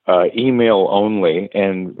 Email only,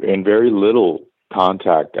 and very little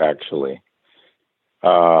contact actually.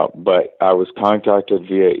 But I was contacted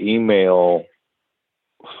via email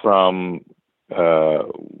from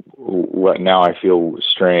what now I feel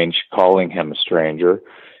strange calling him a stranger,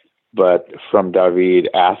 but from David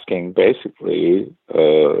asking basically,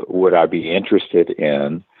 would I be interested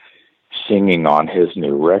in singing on his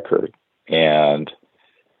new record? And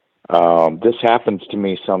this happens to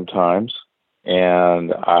me sometimes.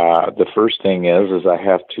 And the first thing is I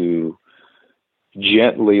have to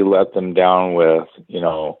gently let them down with,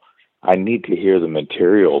 I need to hear the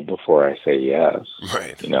material before I say yes.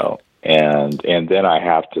 Right. And then I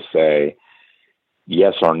have to say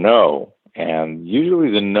yes or no. And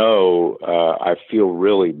usually the no, I feel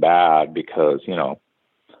really bad because,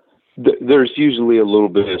 there's usually a little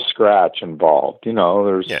bit of scratch involved. They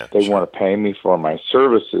want to pay me for my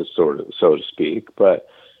services, so to speak. But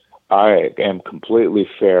I am completely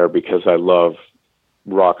fair because I love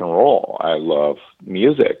rock and roll. I love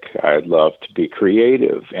music. I love to be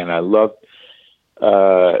creative, and I love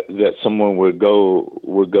that someone would go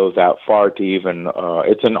that far to even.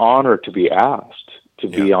 It's an honor to be asked to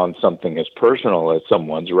be on something as personal as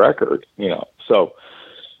someone's record. So.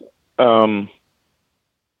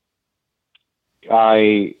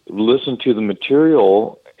 I listened to the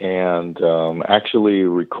material and actually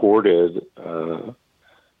recorded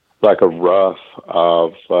like a rough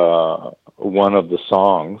of one of the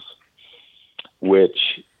songs,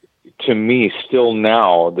 which to me still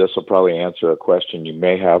now, this will probably answer a question you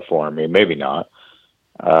may have for me, maybe not.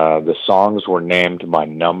 The songs were named by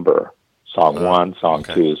number, song 1, song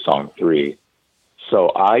 2, song 3.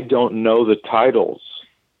 So I don't know the titles.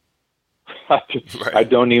 I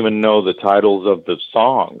don't even know the titles of the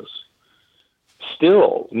songs.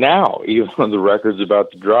 Still, now, even when the record's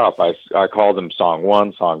about to drop, I call them song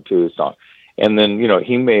 1, song 2, song. And then,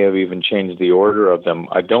 he may have even changed the order of them.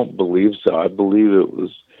 I don't believe so. I believe it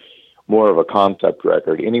was more of a concept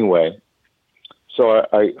record. Anyway, so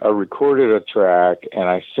I recorded a track, and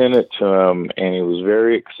I sent it to him, and he was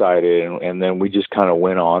very excited, and then we just kind of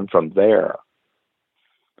went on from there.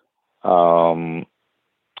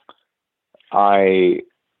 I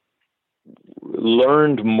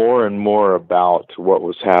learned more and more about what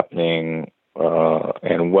was happening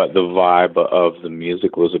and what the vibe of the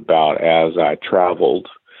music was about as I traveled,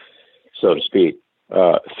 so to speak,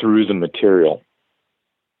 through the material.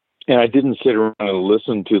 And I didn't sit around and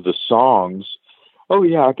listen to the songs. Oh,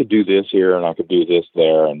 yeah, I could do this here and I could do this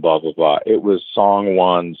there and blah, blah, blah. It was song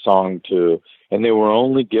one, song two, and they were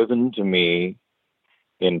only given to me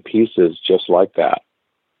in pieces just like that.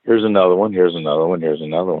 Here's another one, here's another one, here's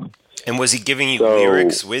another one. And was he giving you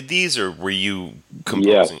lyrics with these, or were you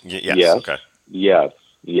composing? Yes. Okay. Yes.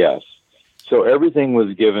 So everything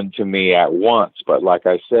was given to me at once, but like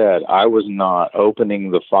I said, I was not opening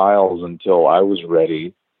the files until I was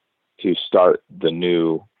ready to start the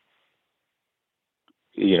new,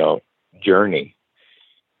 journey.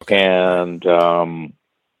 And there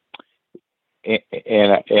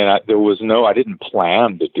was I didn't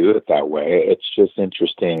plan to do it that way. It's just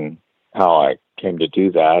interesting how I came to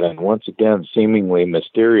do that. And once again, seemingly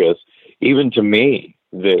mysterious, even to me,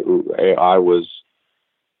 that I was,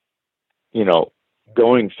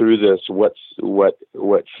 going through this, what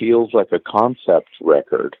feels like a concept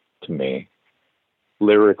record to me,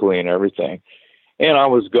 lyrically and everything. And I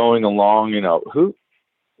was going along,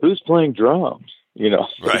 who's playing drums?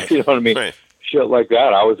 Right. You know what I mean? Right. Shit like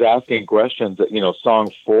that. I was asking questions that,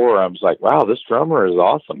 song 4, I was like, wow, this drummer is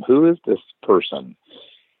awesome. Who is this person?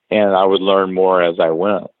 And I would learn more as I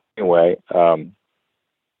went. Anyway,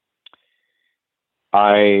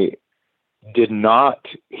 I did not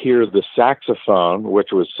hear the saxophone,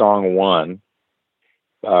 which was song 1.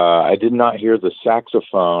 I did not hear the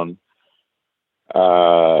saxophone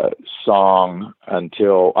song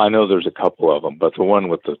until, I know there's a couple of them, but the one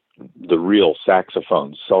with the real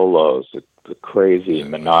saxophone solos, the crazy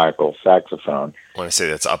maniacal saxophone. I want to say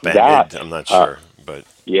that's upended. I'm not sure, but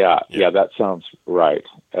yeah, that sounds right.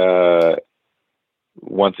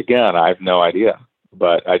 Once again, I have no idea,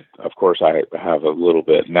 but of course I have a little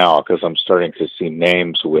bit now because I'm starting to see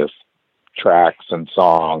names with tracks and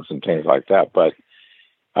songs and things like that. But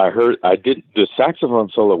the saxophone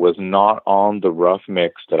solo was not on the rough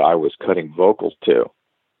mix that I was cutting vocals to.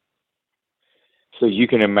 So you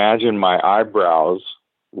can imagine my eyebrows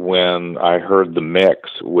when I heard the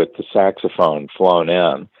mix with the saxophone flown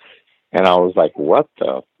in, and I was like, what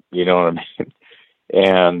the, you know what I mean?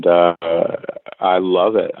 And I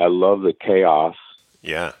love it. I love the chaos.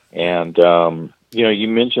 Yeah. And, you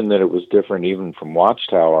mentioned that it was different even from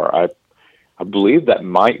Watchtower. I believe that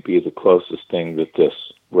might be the closest thing that this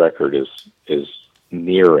record is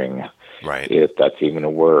nearing, right? If that's even a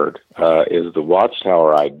word, is the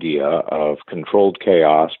Watchtower idea of controlled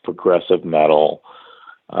chaos, progressive metal,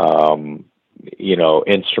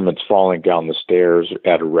 instruments falling down the stairs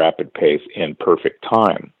at a rapid pace in perfect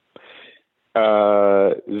time.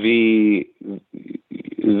 The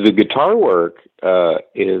guitar work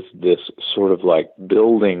is this sort of like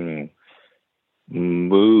building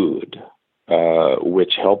mood,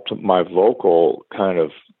 which helped my vocal kind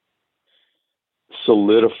of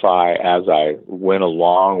solidify as I went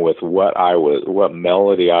along with what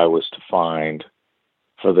melody I was to find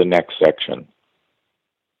for the next section.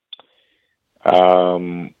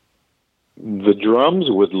 The drums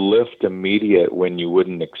would lift immediate when you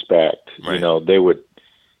wouldn't expect. Right.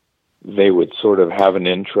 They would sort of have an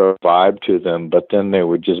intro vibe to them, but then they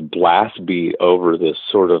would just blast beat over this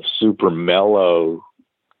sort of super mellow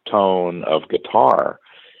tone of guitar.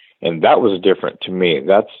 And that was different to me.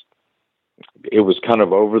 It was kind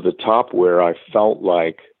of over the top where I felt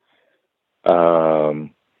like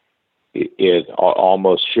it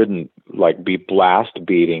almost shouldn't like be blast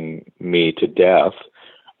beating me to death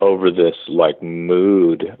over this like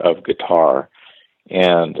mood of guitar.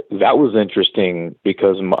 And that was interesting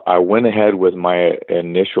because I went ahead with my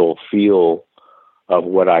initial feel of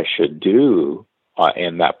what I should do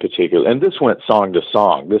in that particular, and this went song to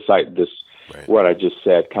song. Right. What I just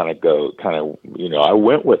said I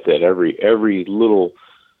went with it. Every little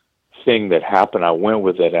thing that happened, I went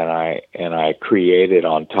with it, and I created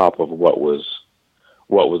on top of what was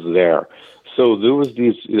there. So there was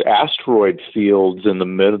these asteroid fields in the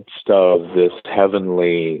midst of this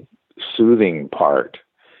heavenly soothing part.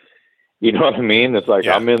 You know what I mean? It's like,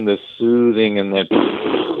 yeah. I'm in this soothing and then,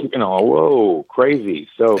 whoa, crazy.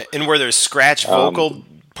 So, and were there scratch vocal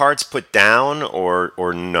parts put down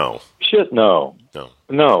or no? Shit, no.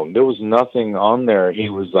 There was nothing on there. He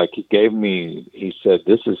was like, he said,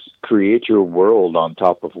 this is create your world on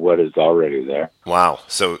top of what is already there. Wow.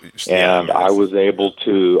 So, I was able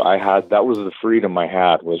to, that was the freedom I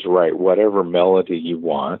had, was write whatever melody you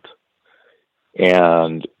want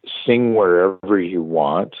and sing wherever you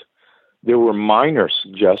want. There were minor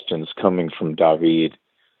suggestions coming from David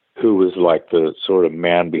who was like the sort of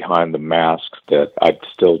man behind the mask that I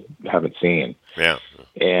still haven't seen. Yeah.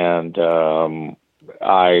 And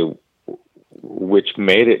which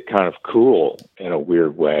made it kind of cool in a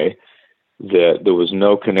weird way, that there was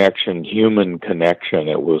no connection, human connection.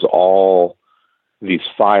 It was all these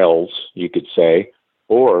files, you could say,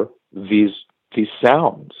 or these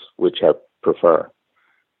sounds, which I prefer.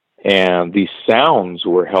 And these sounds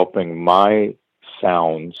were helping my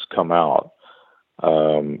sounds come out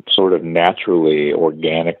sort of naturally,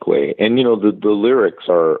 organically. And, the lyrics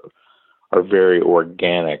are very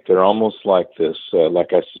organic. They're almost like this,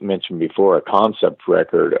 like I mentioned before, a concept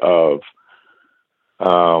record of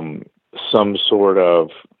some sort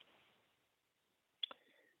of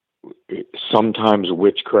sometimes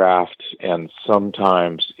witchcraft and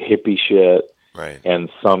sometimes hippie shit, right,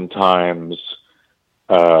 and sometimes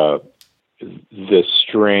this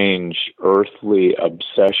strange earthly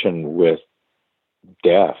obsession with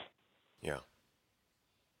death. Yeah.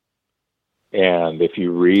 And if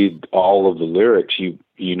you read all of the lyrics, you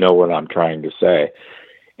know what I'm trying to say.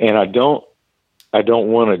 And I don't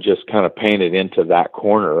want to just kind of paint it into that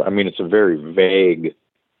corner. I mean, it's a very vague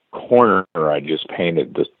corner I just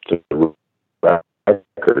painted the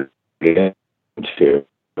record into.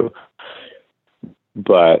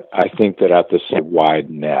 But I think that at the same wide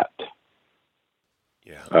net,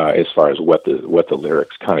 as far as what the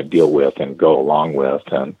lyrics kind of deal with and go along with,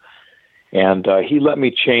 and he let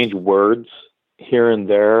me change words here and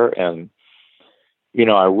there, and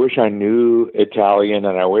I wish I knew Italian,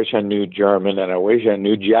 and I wish I knew German, and I wish I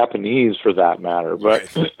knew Japanese for that matter. But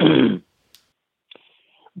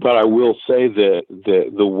but I will say that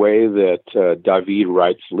the way that David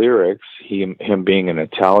writes lyrics, him being an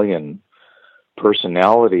Italian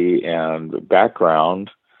personality and background,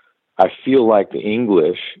 I feel like the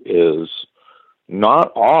English is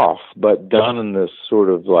not off, but done in this sort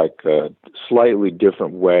of like a slightly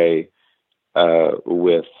different way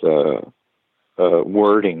with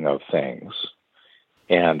wording of things.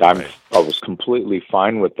 And I was completely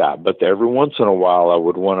fine with that. But every once in a while I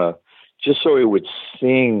would want to, just so it would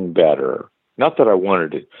sing better. Not that I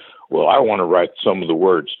wanted to, I want to write some of the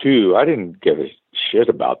words too. I didn't give a shit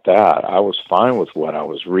about that. I was fine with what I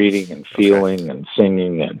was reading and feeling and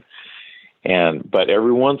singing but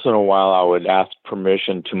every once in a while I would ask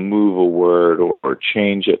permission to move a word or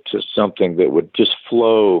change it to something that would just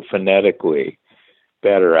flow phonetically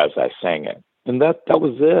better as I sang it. And that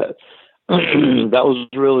was it. That was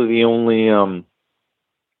really the only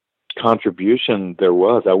contribution there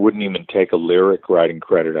was. I wouldn't even take a lyric writing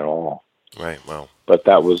credit at all. Right. Well, but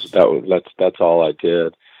that's all I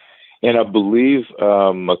did. And I believe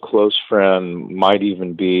a close friend might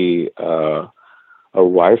even be a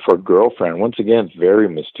wife or girlfriend. Once again, very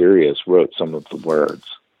mysterious. Wrote some of the words.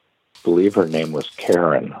 I believe her name was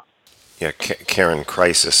Karen. Yeah, Karen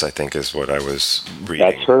Crisis, I think, is what I was reading.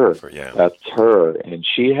 That's her. Yeah, that's her, and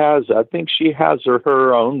I think she has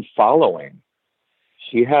her own following.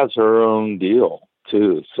 She has her own deal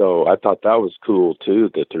too. So I thought that was cool too.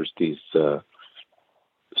 That there's these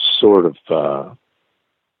sort of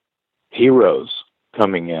heroes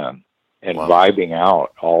coming in and vibing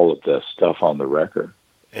out all of this stuff on the record.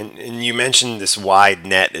 And you mentioned this wide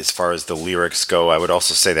net as far as the lyrics go. I would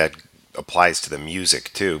also say that applies to the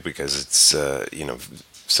music too, because it's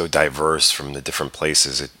so diverse from the different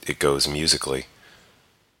places it goes musically.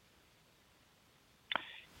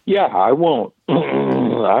 Yeah, I won't.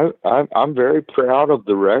 I'm very proud of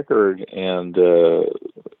the record, and I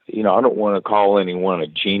don't want to call anyone a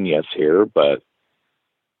genius here, but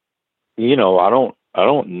I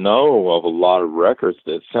don't know of a lot of records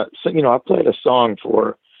that. I played a song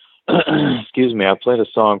for. Excuse me. I played a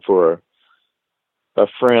song for a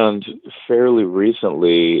friend fairly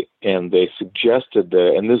recently, and they suggested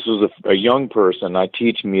that. And this was a young person. I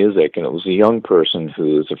teach music, and it was a young person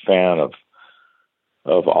who is a fan of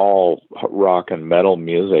all rock and metal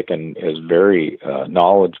music and is very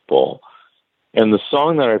knowledgeable. And the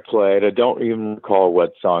song that I played, I don't even recall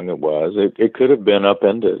what song it was. It could have been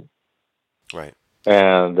Upended. Right.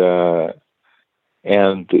 And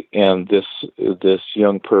this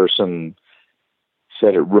young person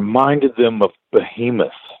said it reminded them of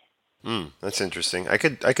Behemoth. That's interesting. I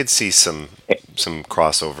could see some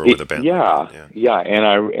crossover with a band. Yeah. And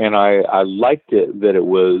I liked it that it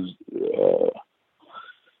was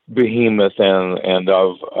Behemoth and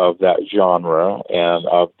of that genre and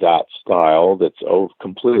of that style that's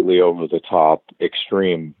completely over the top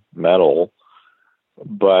extreme metal.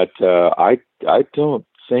 But I don't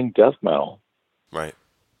sing death metal. Right.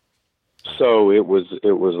 So it was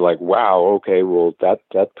like, wow, okay, well that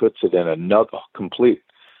puts it in another complete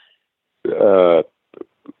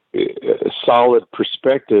solid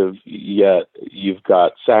perspective, yet you've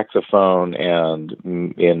got saxophone and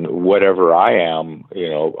in whatever I am,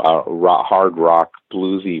 hard rock,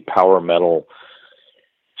 bluesy, power metal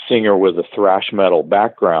singer with a thrash metal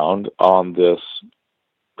background on this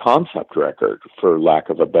concept record, for lack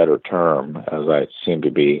of a better term, as I seem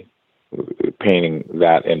to be painting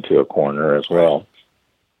that into a corner as well.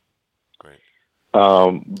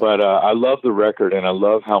 But I love the record, and I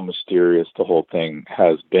love how mysterious the whole thing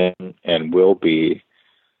has been and will be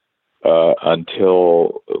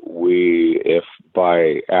until we, if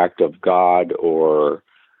by act of God or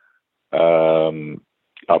a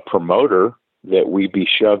promoter, that we be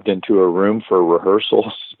shoved into a room for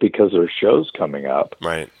rehearsals because there's shows coming up.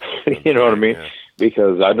 Right. You know what I mean? Yeah.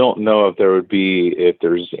 Because I don't know if there's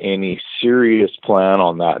any serious plan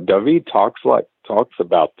on that. David talks about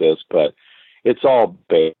this, but it's all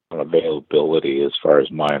based on availability as far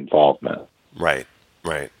as my involvement. Right.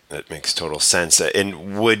 That makes total sense. And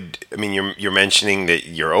you're mentioning that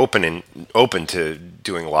you're open to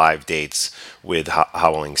doing live dates with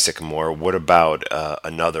Howling Sycamore. What about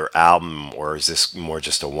another album, or is this more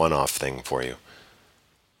just a one-off thing for you?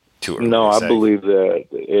 No, I believe that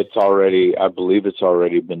it's already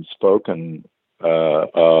been spoken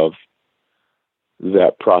of.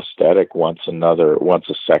 That prosthetic wants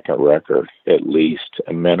a second record, at least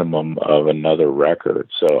a minimum of another record.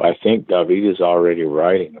 So I think David is already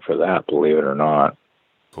writing for that, believe it or not.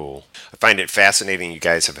 Cool. I find it fascinating. You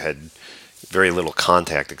guys have had very little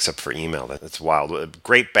contact except for email. That's wild. A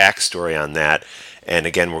great backstory on that. And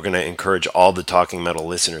again, we're going to encourage all the Talking Metal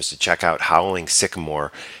listeners to check out Howling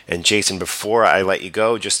Sycamore. And Jason, before I let you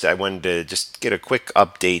go, I wanted to just get a quick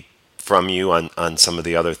update from you on some of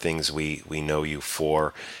the other things we know you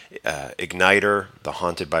for. Igniter, the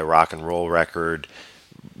Haunted by Rock and Roll record,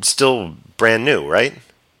 still brand new, right?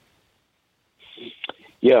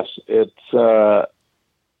 Yes, it's only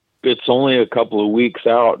a couple of weeks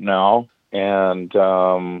out now, and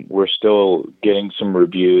we're still getting some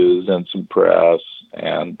reviews and some press,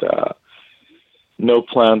 and no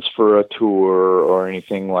plans for a tour or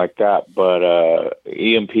anything like that. But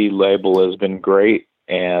EMP label has been great.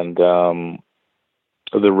 And the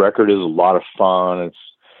record is a lot of fun. It's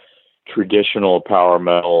traditional power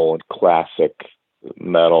metal and classic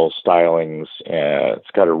metal stylings.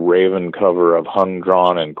 It's got a Raven cover of Hung,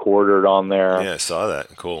 Drawn, and Quartered on there. Yeah, I saw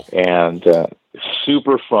that. Cool. And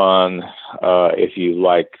super fun if you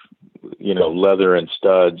like, leather and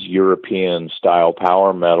studs, European style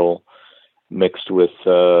power metal mixed with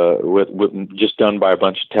just done by a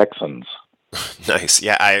bunch of Texans. Nice.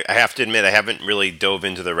 Yeah, I have to admit I haven't really dove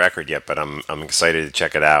into the record yet, but I'm excited to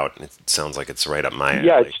check it out. It sounds like it's right up my alley.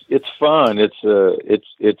 Yeah, it's fun. It's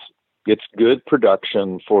good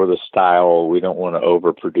production for the style. We don't want to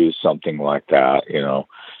overproduce something like that,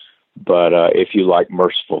 But if you like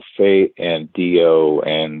Merciful Fate and Dio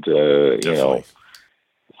and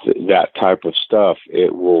that type of stuff,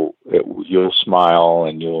 you'll smile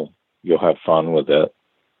and you'll have fun with it.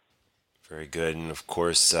 Very good. And of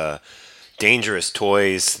course, Dangerous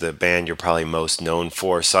Toys, the band you're probably most known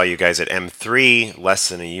for. Saw you guys at M3 less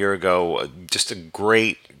than a year ago. Just a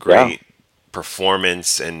great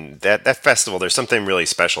performance. And that festival, there's something really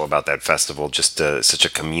special about that festival. Just such a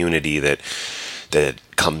community that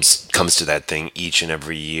comes to that thing each and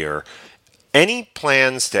every year. Any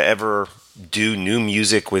plans to ever do new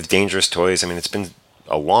music with Dangerous Toys? I mean, it's been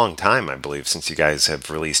a long time, I believe, since you guys have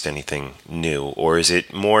released anything new. Or is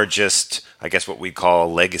it more just, I guess, what we call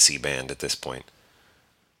a legacy band at this point?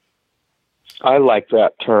 I like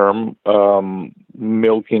that term,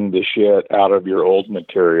 milking the shit out of your old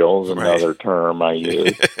materials, another term I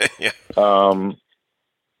use. Yeah.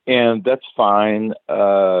 And that's fine.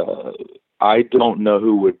 I don't know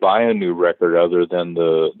who would buy a new record other than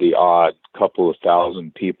the odd couple of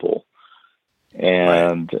thousand people.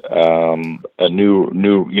 And a new,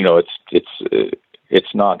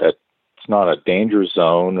 it's not a danger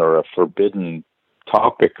zone or a forbidden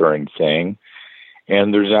topic or anything.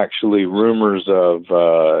 And there's actually rumors of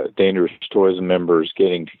Dangerous Toys members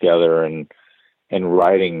getting together and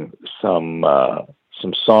writing some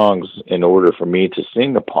songs in order for me to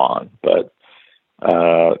sing upon. But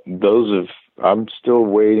I'm still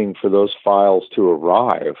waiting for those files to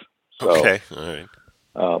arrive. So, okay, all right.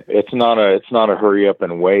 It's not a hurry up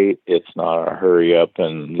and wait. It's not a hurry up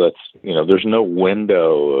and there's no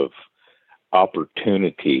window of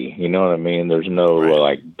opportunity. You know what I mean? There's no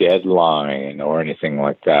like deadline or anything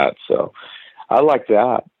like that. So I like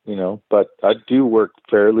that, but I do work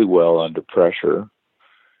fairly well under pressure.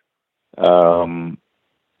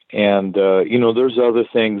 There's other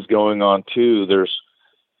things going on too.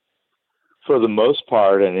 for the most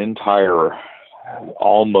part, an entire,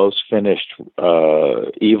 almost finished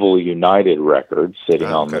Evil United record sitting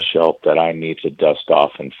on the shelf that I need to dust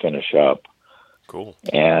off and finish up. Cool.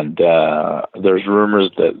 And there's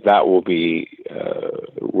rumors that will be,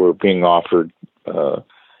 we're being offered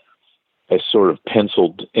a sort of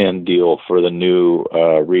penciled-in deal for the new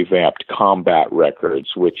revamped Combat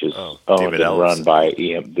Records, which is owned and run by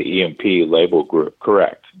the EMP label group.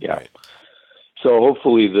 Correct. Yeah. Right. So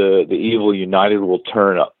hopefully the Evil United will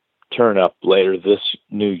turn up later this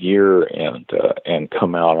new year and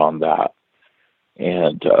come out on that.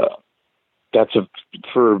 And that's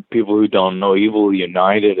for people who don't know, Evil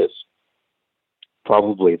United is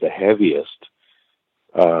probably the heaviest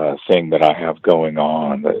thing that I have going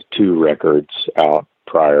on. The 2 records out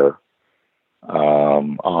prior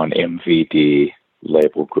on MVD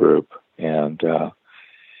label group. And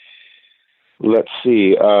let's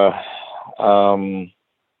see,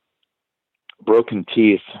 Broken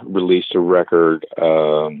Teeth released a record.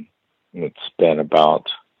 It's been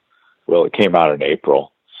it came out in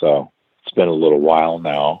April, so it's been a little while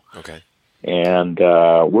now. Okay. And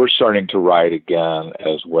we're starting to write again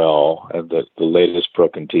as well. And the latest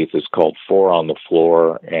Broken Teeth is called 4 on the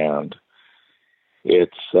Floor, and it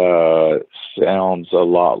sounds a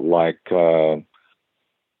lot like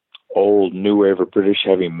old new wave or British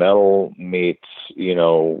heavy metal meets,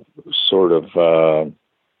 sort of, I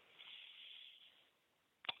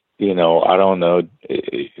don't know,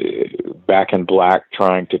 Back in Black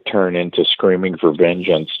trying to turn into Screaming for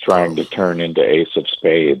Vengeance, trying to turn into Ace of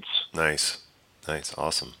Spades. Nice.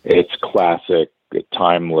 Awesome. It's classic,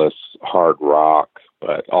 timeless hard rock,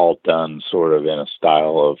 but all done sort of in a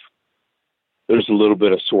style of, there's a little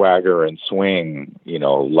bit of swagger and swing,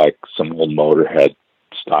 like some old Motorhead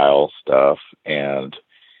style stuff. And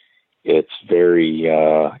it's very,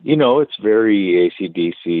 it's very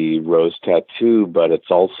AC/DC Rose Tattoo, but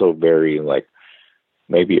it's also very like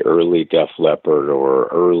maybe early Def Leppard or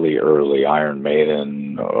early Iron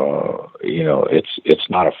Maiden. It's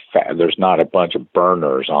not there's not a bunch of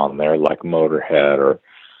burners on there like Motorhead or,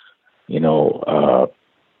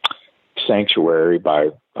 Sanctuary by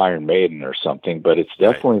Iron Maiden or something, but it's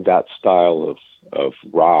definitely that style of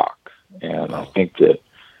rock. And I think that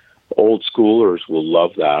old schoolers will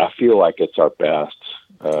love that. I feel like it's our best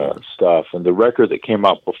stuff. And the record that came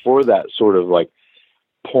out before that sort of like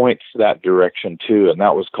points that direction too, and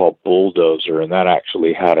that was called Bulldozer, and that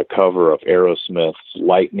actually had a cover of Aerosmith's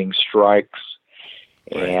Lightning Strikes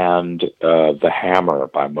and The Hammer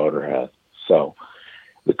by Motorhead. So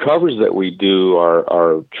the covers that we do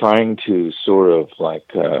are trying to sort of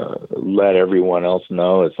like let everyone else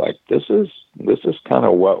know it's like this is kind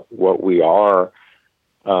of what we are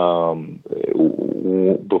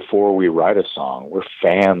before we write a song. We're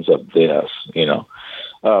fans of this,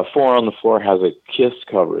 4 on the Floor has a Kiss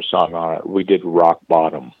cover song on it. We did Rock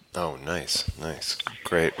Bottom. Oh, nice.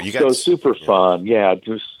 Great. So super fun. Yeah,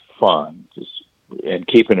 just fun. And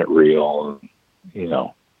keeping it real,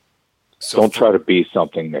 So don't try to be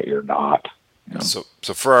something that you're not. So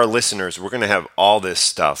for our listeners, we're going to have all this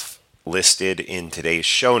stuff listed in today's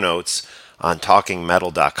show notes on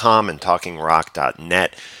talkingmetal.com and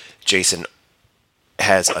talkingrock.net. Jason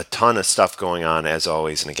has a ton of stuff going on, as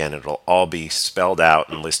always, and again, it'll all be spelled out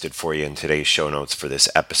and listed for you in today's show notes for this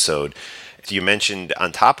episode. You mentioned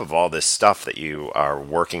on top of all this stuff that you are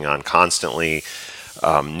working on constantly,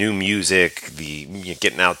 new music,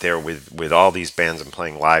 getting out there with all these bands and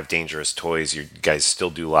playing live Dangerous Toys. You guys still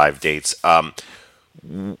do live dates.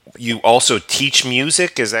 You also teach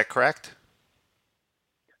music, is that correct?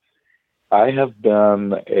 I have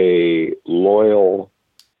been a loyal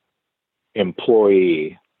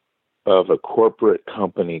employee of a corporate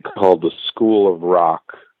company called the School of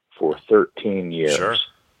Rock for 13 years. Sure.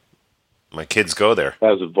 My kids go there.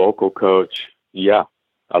 As a vocal coach. Yeah,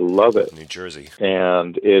 I love it. New Jersey.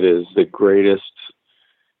 And it is the greatest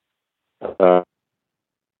sort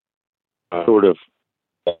of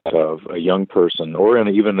a young person or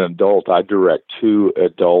even an adult. I direct 2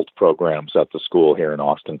 adult programs at the school here in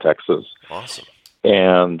Austin, Texas. Awesome.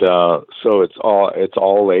 And so it's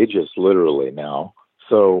all ages literally now.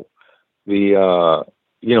 So the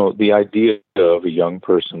idea of a young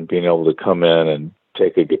person being able to come in and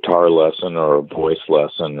take a guitar lesson or a voice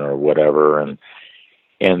lesson or whatever, and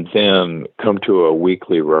then come to a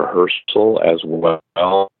weekly rehearsal as well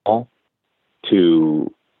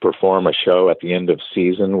to perform a show at the end of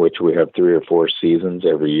season, which we have 3 or 4 seasons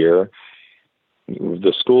every year.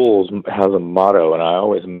 The school has a motto, and I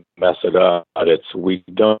always mess it up. It's we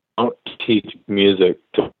don't teach music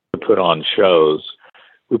to put on shows.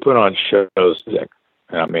 We put on shows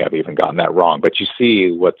and I may have even gotten that wrong, but you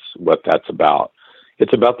see what that's about.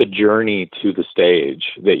 It's about the journey to the stage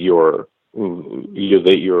that your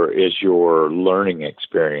learning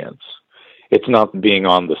experience. It's not being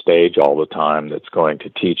on the stage all the time that's going to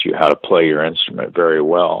teach you how to play your instrument very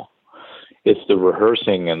well. It's the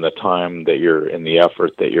rehearsing and the time that you're in, the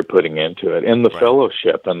effort that you're putting into it, and the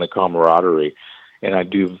fellowship and the camaraderie. And I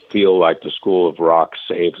do feel like the School of Rock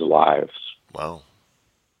saves lives. Wow.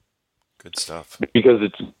 Good stuff. Because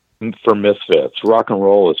it's for misfits. Rock and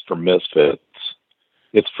roll is for misfits.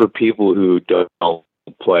 It's for people who don't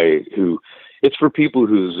play, it's for people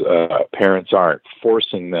whose parents aren't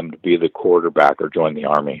forcing them to be the quarterback or join the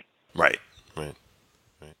Army. Right.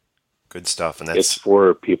 Good stuff. And it's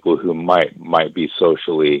for people who might be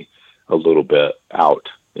socially a little bit out,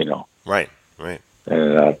 Right.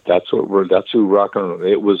 And that's who rock and roll.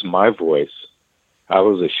 It was my voice. I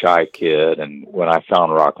was a shy kid, and when I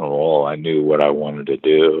found rock and roll, I knew what I wanted to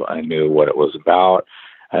do. I knew what it was about.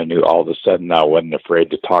 I knew all of a sudden I wasn't afraid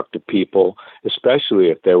to talk to people, especially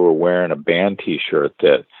if they were wearing a band T-shirt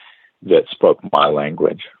that spoke my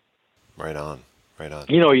language. Right on.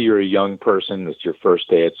 You're a young person. It's your first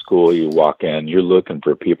day at school. You walk in. You're looking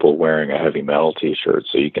for people wearing a heavy metal T-shirt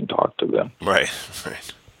so you can talk to them. Right.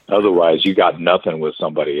 Otherwise, you got nothing with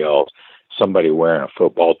somebody else. Somebody wearing a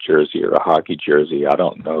football jersey or a hockey jersey. I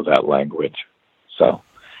don't know that language. So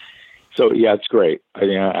yeah, it's great. I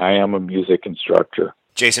am a music instructor.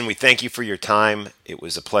 Jason, we thank you for your time. It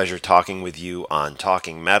was a pleasure talking with you on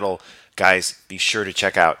Talking Metal. Guys, be sure to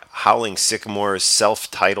check out Howling Sycamore's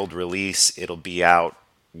self-titled release. It'll be out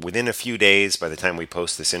within a few days by the time we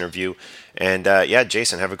post this interview. And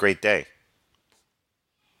Jason, have a great day.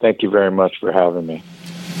 Thank you very much for having me.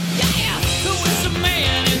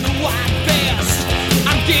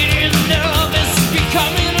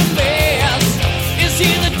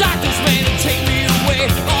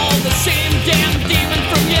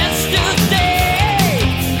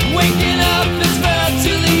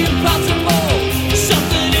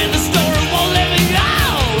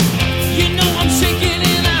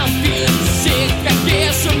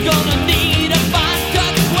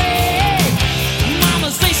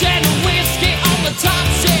 Time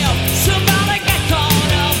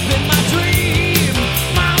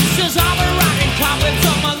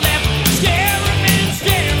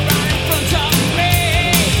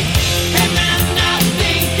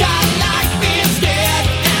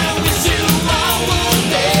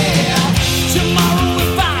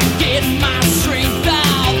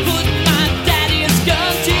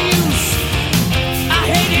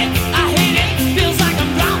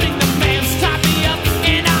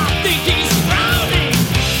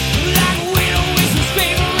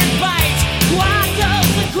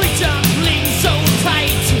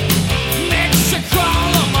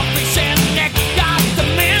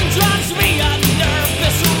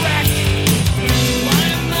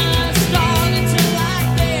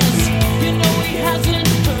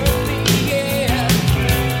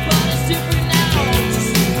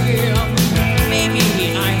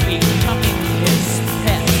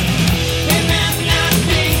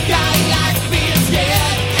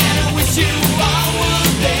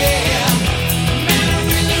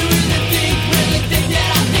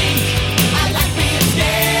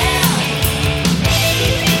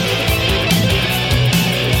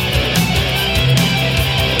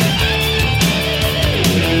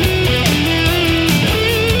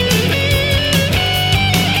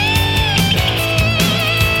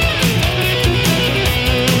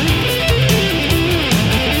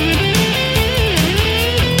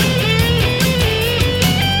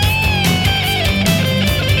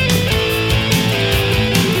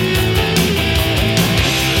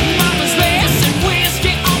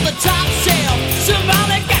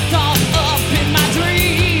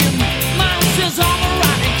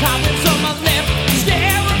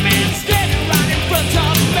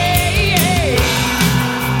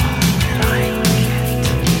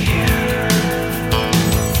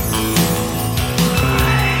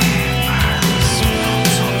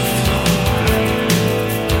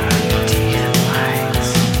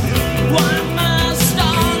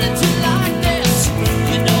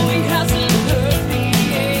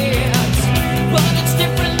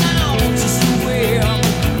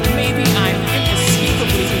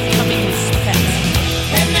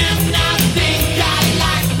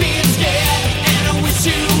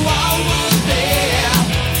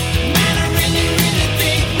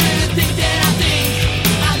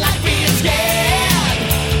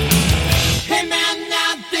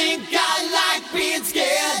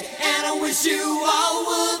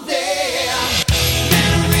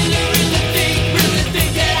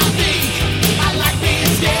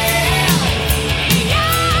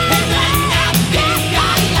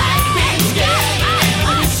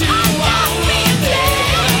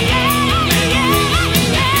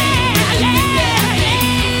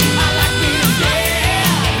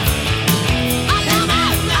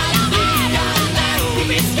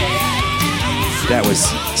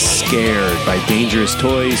Scared by Dangerous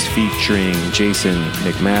Toys featuring Jason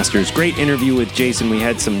McMasters. Great interview with Jason. We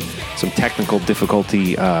had some technical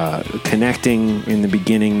difficulty connecting in the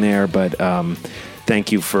beginning there, but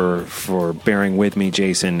thank you for bearing with me,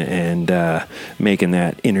 Jason, and making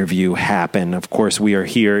that interview happen. Of course, we are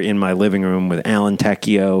here in my living room with Alan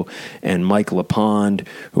Tecchio and Mike Lepond,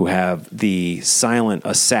 who have the Silent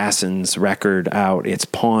Assassins record out. It's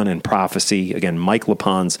Pawn and Prophecy. Again, Mike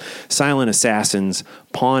Lepond's Silent Assassins,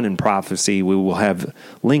 Pawn and Prophecy. We will have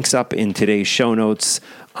links up in today's show notes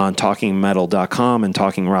on talkingmetal.com and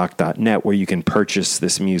talkingrock.net, where you can purchase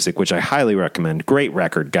this music, which I highly recommend. Great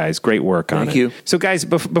record, guys. Great work on it. Thank you. So, guys,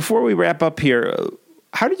 before we wrap up here,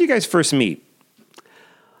 how did you guys first meet?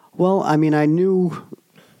 Well, I mean, I knew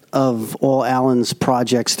of all Alan's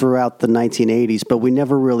projects throughout the 1980s, but we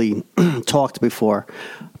never really talked before.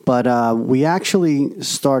 But we actually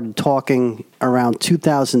started talking around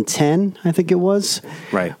 2010, I think it was.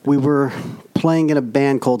 Right. We were playing in a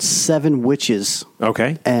band called Seven Witches.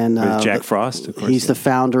 Okay. And with Jack Frost, of course. He's the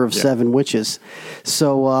founder of Seven Witches.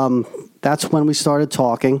 So that's when we started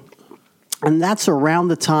talking. And that's around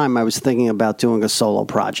the time I was thinking about doing a solo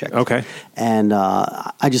project. Okay. And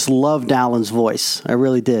I just loved Alan's voice. I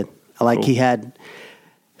really did. Like he had,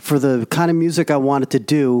 for the kind of music I wanted to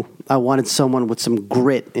do, I wanted someone with some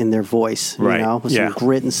grit in their voice, you know, with some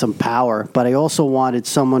grit and some power. But I also wanted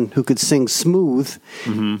someone who could sing smooth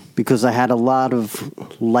because I had a lot of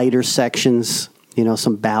lighter sections, you know,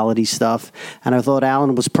 some ballady stuff. And I thought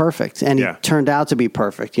Alan was perfect. And he turned out to be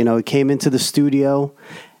perfect. You know, he came into the studio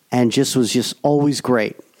and was just always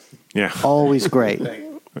great. Yeah. Always great.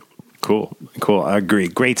 Cool. I agree.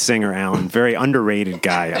 Great singer, Alan. Very underrated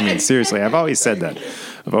guy. I mean, seriously, I've always said that.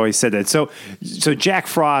 So Jack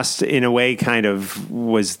Frost, in a way, kind of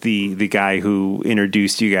was the guy who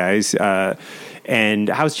introduced you guys. And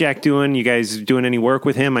how's Jack doing? You guys doing any work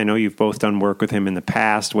with him? I know you've both done work with him in the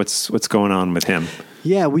past. What's going on with him?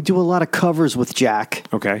 Yeah, we do a lot of covers with Jack.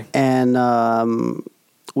 Okay. And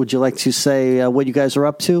would you like to say what you guys are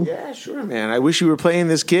up to? Yeah, sure, man. I wish you were playing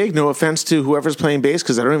this gig. No offense to whoever's playing bass,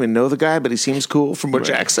 because I don't even know the guy, but he seems cool from what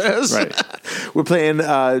Jack says. Right. We're playing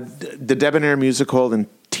the Debonair Music Hall in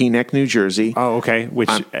Teaneck, New Jersey. Oh, okay. Which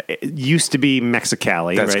used to be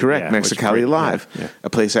Mexicali. That's right? correct. Mexicali Live. Yeah. A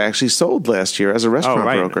place I actually sold last year as a restaurant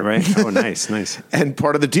broker. Right. Oh, nice. And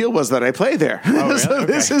part of the deal was that I play there. Oh, really? So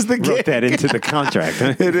this is the gig. Wrote that into the contract.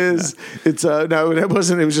 Huh? It is. It's no, it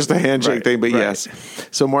wasn't. It was just a handshake thing. But yes.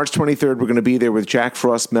 So March 23rd, we're going to be there with Jack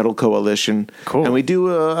Frost Metal Coalition. Cool. And we do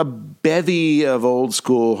a bevy of old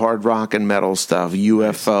school hard rock and metal stuff.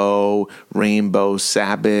 UFO, Rainbow,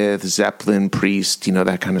 Sabbath, Zeppelin, Priest. You know,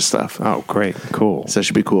 that kind of stuff. Oh, great. Cool. So that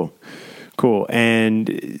should be cool. Cool.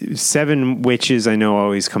 And Seven Witches, I know,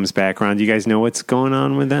 always comes back around. Do you guys know what's going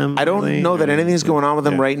on with them? I don't know that anything's going on with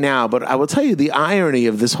them right now, but I will tell you the irony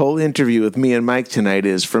of this whole interview with me and Mike tonight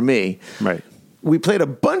is, for me, we played a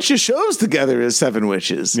bunch of shows together as Seven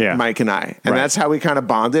Witches, Mike and I. And that's how we kind of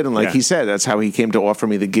bonded. And like he said, that's how he came to offer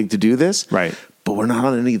me the gig to do this. Right. But we're not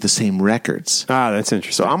on any of the same records. Ah, that's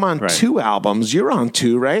interesting. So I'm on 2 albums. You're on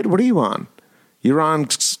 2, right? What are you on? You're on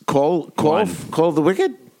Call of the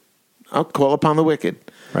Wicked? Oh, Call Upon the Wicked.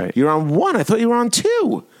 Right. You're on 1. I thought you were on 2.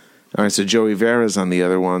 All right, so Joey Vera's on the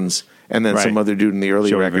other ones. And then some other dude in the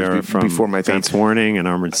early records before my time. Fates Warning and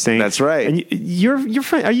Armored Saint. That's right. And you're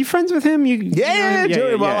friend? Are you friends with him?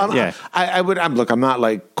 Joey. I'm not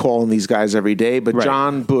like calling these guys every day, but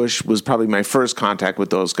John Bush was probably my first contact with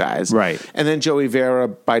those guys. Right. And then Joey Vera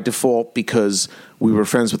by default, because we were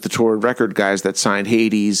friends with the Torrid Record guys that signed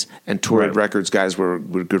Hades, and Torrid Records guys were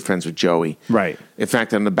good friends with Joey. Right. In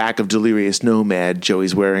fact, on the back of Delirious Nomad,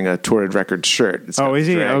 Joey's wearing a Torrid Records shirt. Oh, is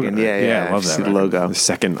he? Dragon. Okay. Yeah. I love that. See the logo. The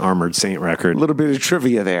second Armored Saint record. A little bit of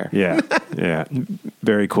trivia there. Yeah.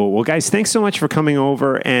 Very cool. Well, guys, thanks so much for coming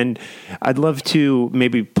over. And I'd love to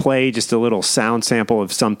maybe play just a little sound sample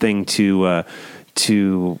of something to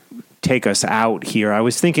take us out here. I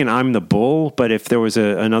was thinking I'm the Bull, but if there was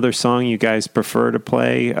another song you guys prefer to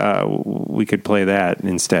play, we could play that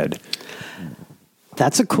instead.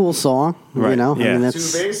 That's a cool song, you know. Yeah. I mean, 2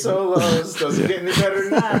 bass solos. Doesn't get any better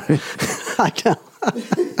than that. I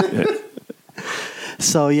know.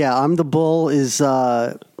 So yeah, I'm the Bull is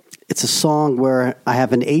it's a song where I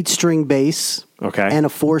have an 8-string bass and a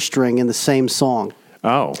 4-string in the same song.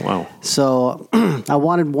 Oh, wow. So I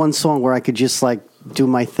wanted one song where I could just like do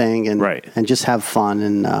my thing and just have fun.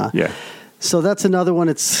 And so that's another one.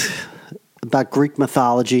 It's about Greek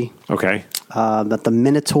mythology. Okay. About the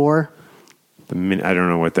Minotaur. I don't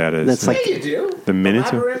know what that is. That's like you do. The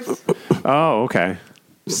Minotaur? Oh, okay.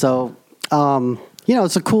 So,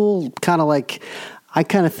 it's a cool kind of like, I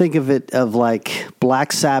kind of think of it of like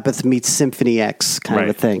Black Sabbath meets Symphony X kind of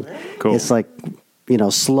a thing. Cool. It's like,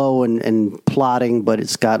 slow and plodding, but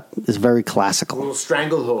it's very classical. A little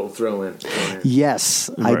Stranglehold throw in. Yes,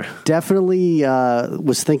 I definitely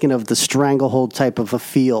was thinking of the Stranglehold type of a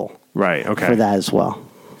feel. Right. Okay. For that as well.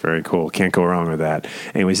 Very cool. Can't go wrong with that.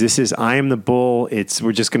 Anyways, this is I Am the Bull.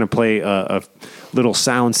 We're just going to play a little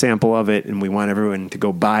sound sample of it, and we want everyone to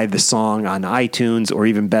go buy the song on iTunes, or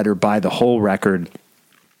even better, buy the whole record.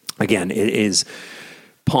 Again, it is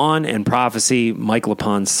Pawn and Prophecy, Mike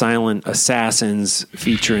Lepond's Silent Assassins,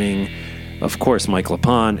 featuring, of course, Mike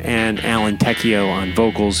Lepond and Alan Tecchio on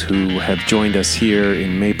vocals, who have joined us here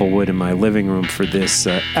in Maplewood in my living room for this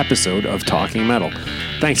episode of Talking Metal.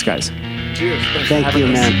 Thanks, guys. Cheers. Thank you,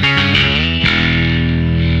 man.